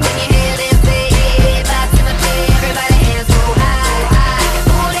 When you hear this beat, back to my feet, everybody hands go high, high.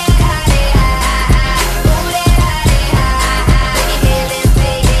 Move that high, high, move that high, high. When you hear this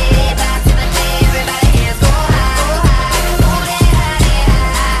beat, back to my feet, everybody hands go high, high. Move that high,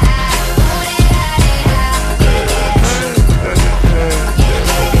 move that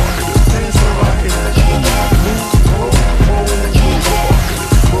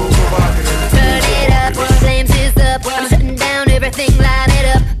Turn it up, flames is up. I'm shutting down everything, line it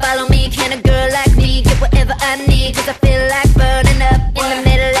up. Follow me, can a girl like me get whatever I need? Cause I feel like burning up in the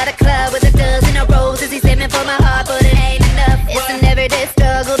middle of the club with a dozen of roses. He's aiming for my heart, but it ain't enough. It's an everyday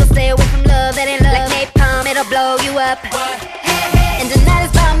struggle to stay away from love that ain't love. Like napalm, it'll blow you up. And tonight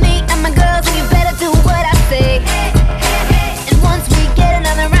is about me and my girls, and you better do what I say. And once we get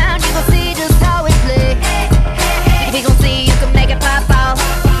another round, you gon' see just how we play. We gon' see you can make it pop out.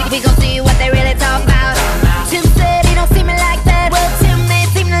 We gon' see what they really talk about. Tim said he don't see me like that. Well, Tim may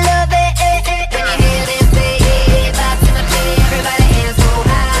seem to love it. When you hear this beat, back to my feet, everybody hands go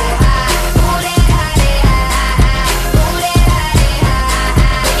high, high. Move that high, high, move that high,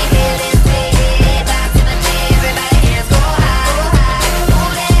 high. When you hear this beat, back to my feet, everybody hands go high, high.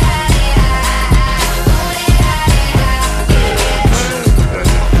 Move that high, high, move that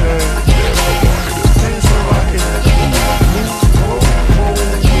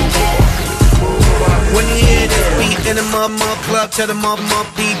When you hear this beat in the mud club, tell the mud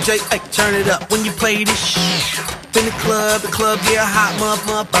DJ, hey, turn it up. When you play this shit in the club get hot,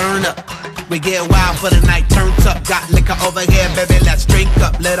 mud burn up. We get wild for the night, turns up. Got liquor over here, baby, let's drink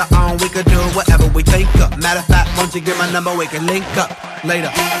up. Later on, we could do whatever we think up. Matter of fact, won't you get my number, we can link up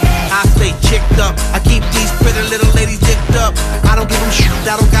later. I stay chicked up, I keep these pretty little ladies dicked up. I don't give them shit,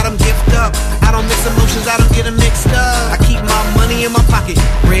 I don't got them gift up. I don't mix emotions, I don't get them mixed up. I keep my money in my pocket,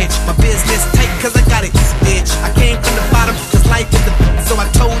 rich. My business tight, cause I got it, bitch. I came from the bottom, cause life is the so I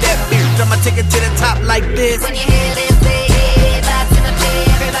told that bitch, I'ma take it to the top like this. When you hear this beat, back to my feet,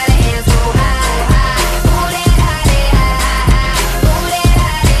 everybody hands go high, high. Move that high, high, move that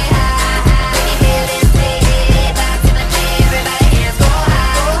high, high. When you hear this beat, back to my feet, everybody hands go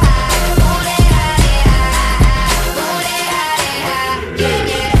high, high. Move that high, move that high, yeah,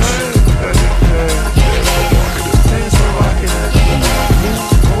 yeah.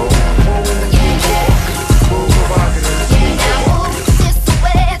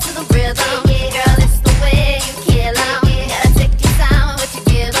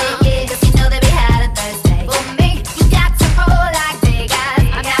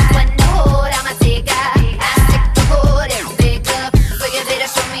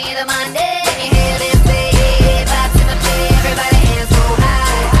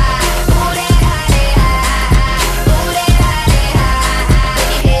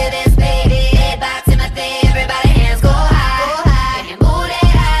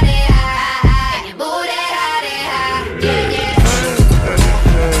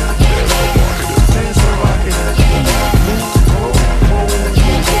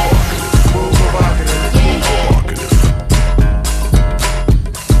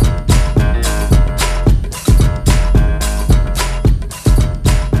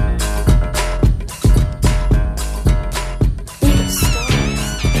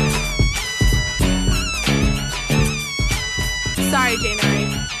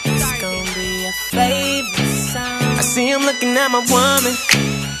 At my woman,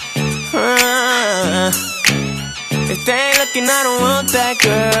 if they ain't looking, I don't want that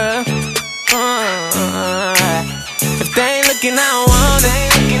girl. If they ain't looking, I don't want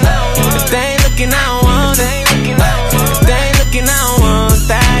it. If they ain't looking, I don't want it. If they ain't looking, I don't want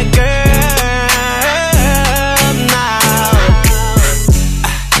that girl. No.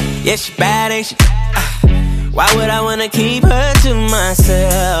 Yeah, she bad, ain't she? Why would I wanna keep her to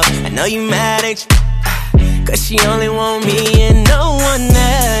myself? I know you mad, ain't you? Cause she only want me and no one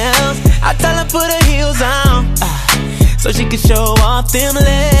else. I tell her put her heels on, so she can show off them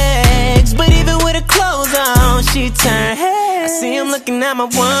legs. But even with her clothes on, she turn head. I see him looking at my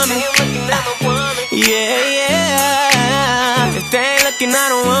woman. Yeah, yeah. If they ain't looking, I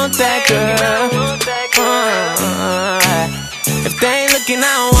don't want that girl. If they ain't looking,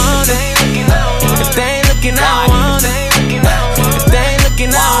 I don't want it. If they ain't looking, I don't want it. If they ain't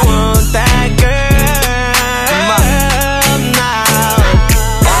looking, I don't want that girl.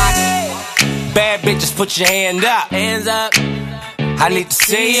 bad bitches, put your hand up. Hands up. I need to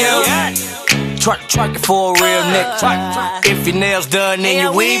see you. Twerk it for a real nigga. If your nails done, then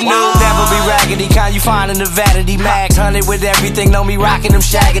your weave new. Never be raggedy, kind you find in the vanity mags. Honey with everything, know me rocking them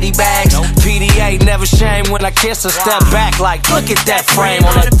shaggedy bags. PDA, never shame when I kiss her. Step back like, look at that frame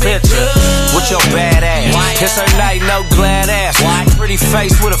on that picture. With your bad ass. It's her night, no glad ass. Pretty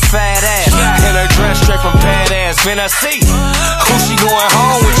face with a fat ass. In her dress straight from pad ass. Finna see who she going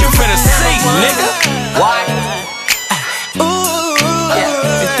home with, you finna see, nigga. Why?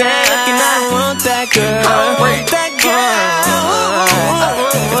 If they looking, I want that girl. That girl.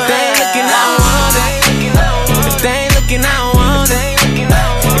 If they looking, I want it. If they looking, I want it.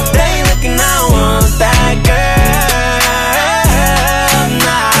 If they looking, I want that girl.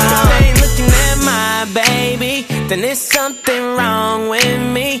 Nah. If they looking at my baby, then there's something wrong with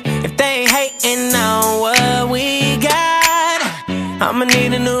me. If they hating on what we got, I'ma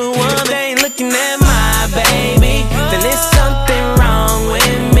need a new one. If they looking at my baby, then there's something wrong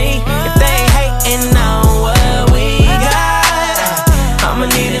with me. If they hating on what we got, I'ma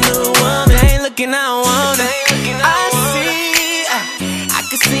need a new one. They ain't looking, I want it. I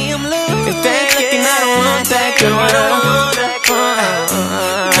can see them look. If they looking, I don't want that girl.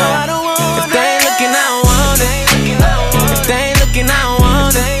 No, I don't want. If they looking, I want it. If they looking, I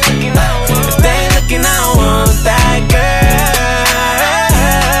want it. If they looking, I want that girl.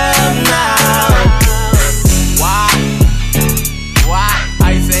 Now, Why? How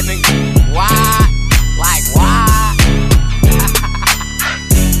you say, nigga? Why? Like, why?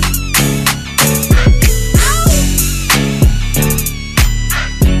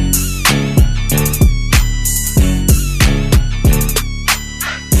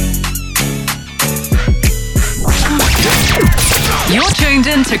 You're tuned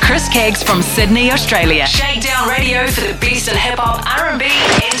in to Chris Keggs from Sydney, Australia. Shakedown Radio for the best in hip-hop, R&B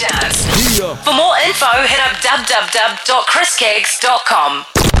and dance. For more info, hit up www.chriskeggs.com.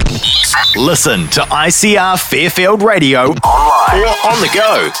 Listen to ICR Fairfield Radio online or on the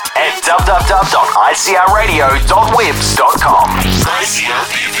go at www.icrradio.webs.com. ICR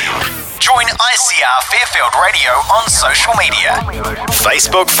Fairfield. Join ICR Fairfield Radio on social media.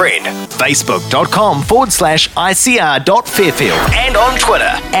 Facebook friend, facebook.com/ICR.Fairfield and on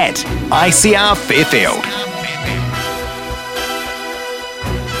Twitter at ICR Fairfield.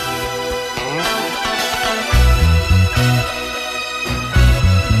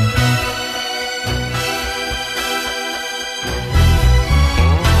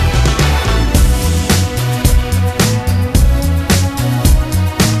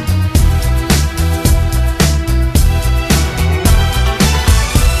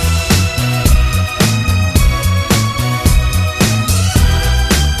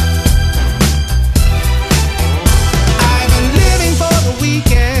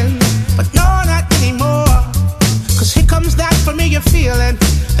 Feeling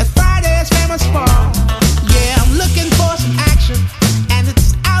that Friday's famous for. Yeah, I'm looking for some action, and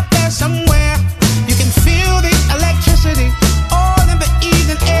it's out there somewhere. You can feel the electricity all in the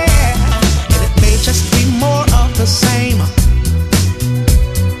evening air, and it may just be more of the same.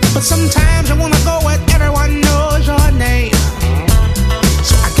 But sometimes you wanna go where everyone knows your name.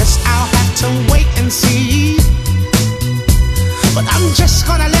 So I guess I'll have to wait and see. But I'm just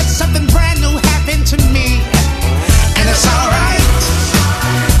gonna let something brand new happen to me, and it's alright.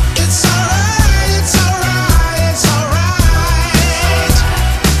 It's alright, it's alright, it's alright.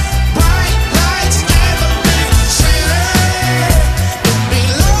 Bright lights and the big city, it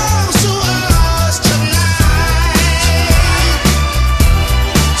belongs to us tonight.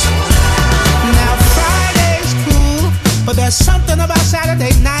 Now Friday's cool, but there's something about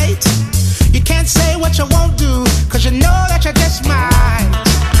Saturday night. You can't say what you won't do, 'cause you know that you just might.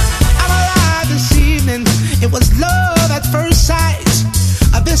 I'm alive this evening, it was love at first sight.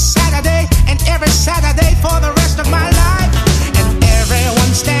 This Saturday and every Saturday for the rest of my life, and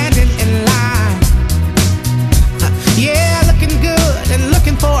everyone standing in line. Yeah, looking good and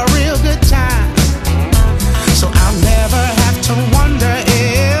looking for a real good time. So I'll never have to wonder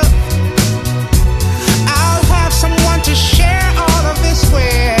if I'll have someone to share all of this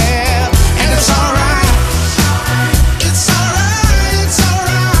with. And it's alright. It's alright, it's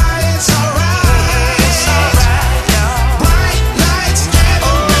alright, it's alright. It's alright. Bright lights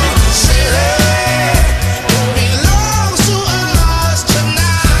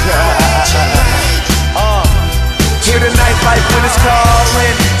and life when it's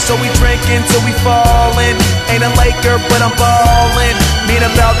calling, so we drinking till we falling. Ain't a Laker, but I'm ballin'. Mean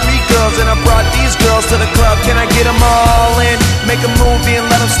about 3 girls, and I brought these girls to the club. Can I get them all in? Make a movie and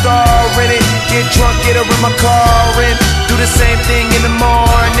let them star in it. Get drunk, get her in my car and do the same thing in the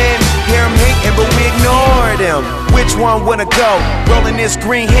morning. Hear them hating which one wanna go? Rolling this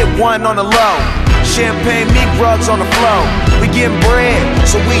green, hit one on the low. Champagne meat rugs on the floor. We getting bread,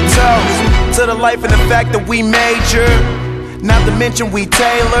 so we toast to the life and the fact that we major. Not to mention we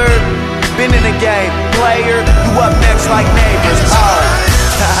tailored. Been in the game, player. You up next like neighbors. Oh.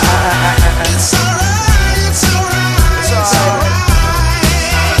 It's alright, it's alright, it's alright.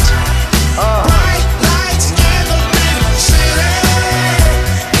 Bright lights in the big city.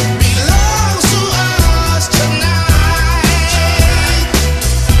 It belongs to us tonight. And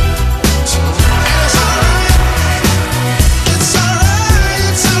it's alright,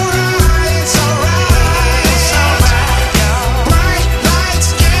 it's alright, it's alright, it's alright. Bright lights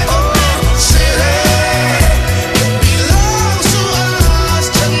in the big city. It belongs to us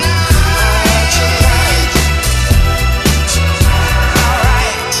tonight.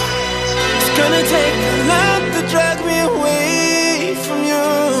 It's gonna take a lot to drag me away from you.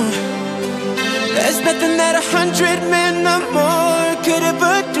 There's nothing that 100 men or more could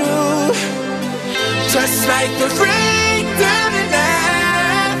ever do. Just like the rain down in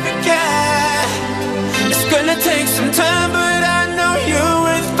Africa. It's gonna take some time, but I know you're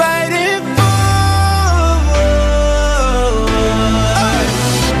worth fighting for.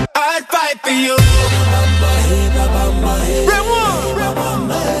 I'd fight for you. Red one.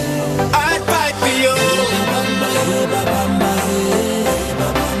 I'd fight for you.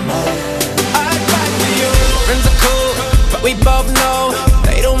 I'd fight for you. Friends are cool, but we both know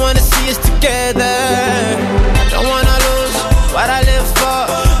they don't wanna see us together. Don't wanna lose what I live for.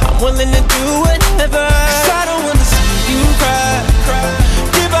 I'm willing to do whatever. 'Cause I don't wanna see you cry.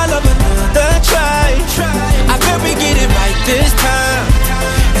 Give our love another try. I bet we get it right this time.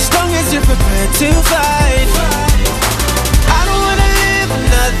 As long as you're prepared to fight. I don't wanna live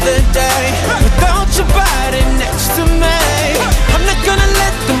another day without your body next to me. I'm not gonna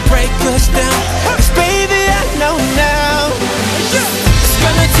let them break us down. 'Cause baby, I know now. It's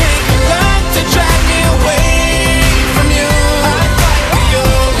gonna take a lot to drag me away from you. I'd fight for you.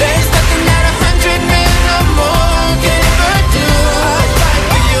 There's nothing that 100 men or more can ever do. I'd fight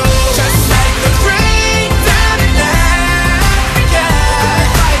for you. Just like the rain down in Africa.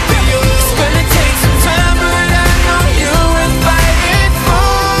 I'd fight for you. It's gonna take some time, but I know you're worth fighting for.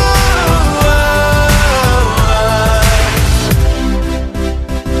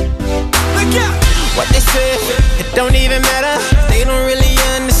 Look out! What they say, it don't even matter. They don't really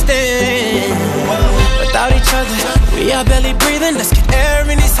understand. Without each other, we are barely breathing. Let's get air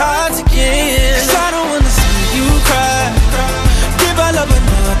in these hearts again. 'Cause I don't wanna see you cry. Give our love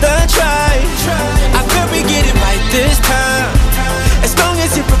another try. I bet we get it right this time. As long as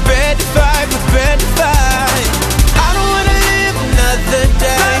you're prepared to fight, prepared to fight. I don't wanna live another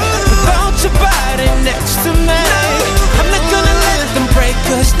day without your body next to me. I'm not gonna let them break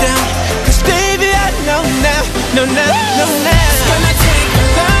us down. 'Cause baby, I know now, no now, no now. It's gonna take a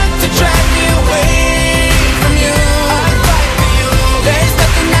lot to drag me away from you. I'd fight for you. There's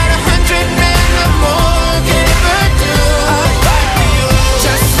nothing that 100 men or more can ever do. I'd fight for you.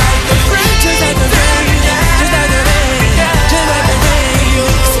 Just like the rain, just like the rain, just like the rain, just like the rain.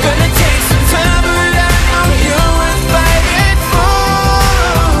 It's gonna take some time, but I know you're worth fighting for.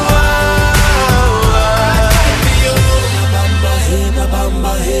 I'd fight for you.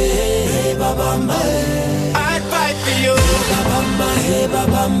 I'd fight for you.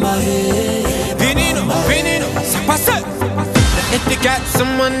 Veneno, veneno, pasa. If you got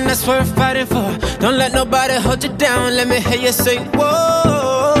someone that's worth fighting for, don't let nobody hold you down. Let me hear you say,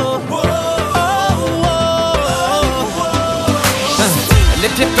 whoa, and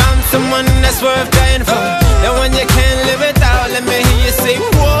if you found someone that's worth dying for, the one you can't live without, let me hear you say,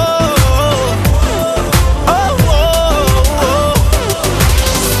 whoa.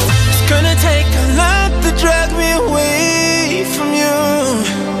 It's gonna take a lot to drag me away from you.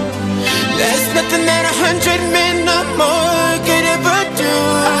 There's nothing that 100 men or more could ever do.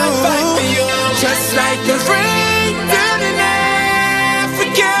 I'd fight for you. Just like the rain down in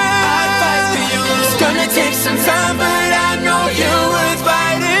Africa. I'd fight for you. It's gonna take some time, but I know you're worth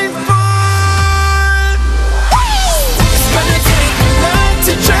fighting for. It's gonna take a lot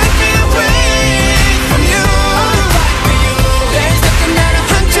to drag me away from you. I'd fight for you. There's nothing that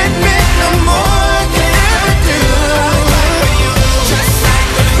 100 men or more can ever do. I'd fight for you. Just like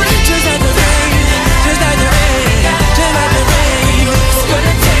the rain, just like the rain, just like the rain, just like the rain. It's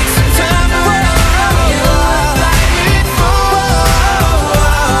gonna take some time, but I know you're worth fighting for.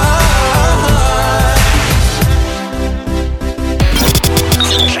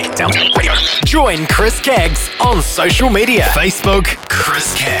 Shakedown Radio. Join Chris Keggs on social media. Facebook, Chris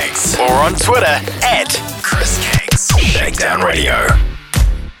Keggs. Or on Twitter, @Chris Keggs. Shakedown Radio.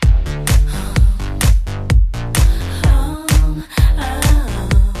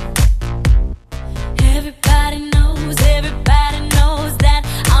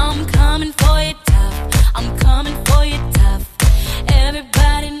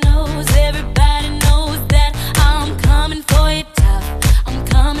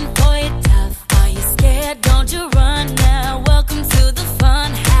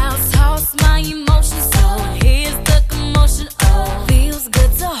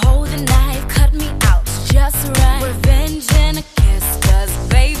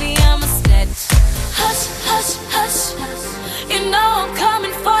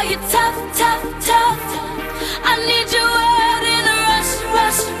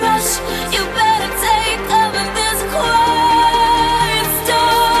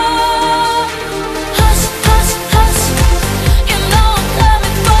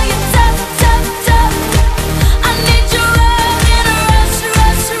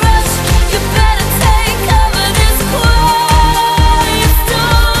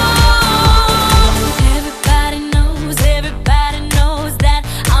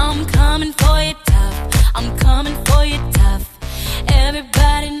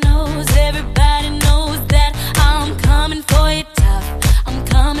 knows, everybody knows that I'm coming for you tough. I'm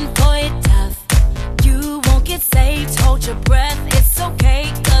coming for you tough. You won't get saved, hold your breath, it's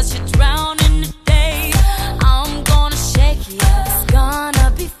okay, 'cause you're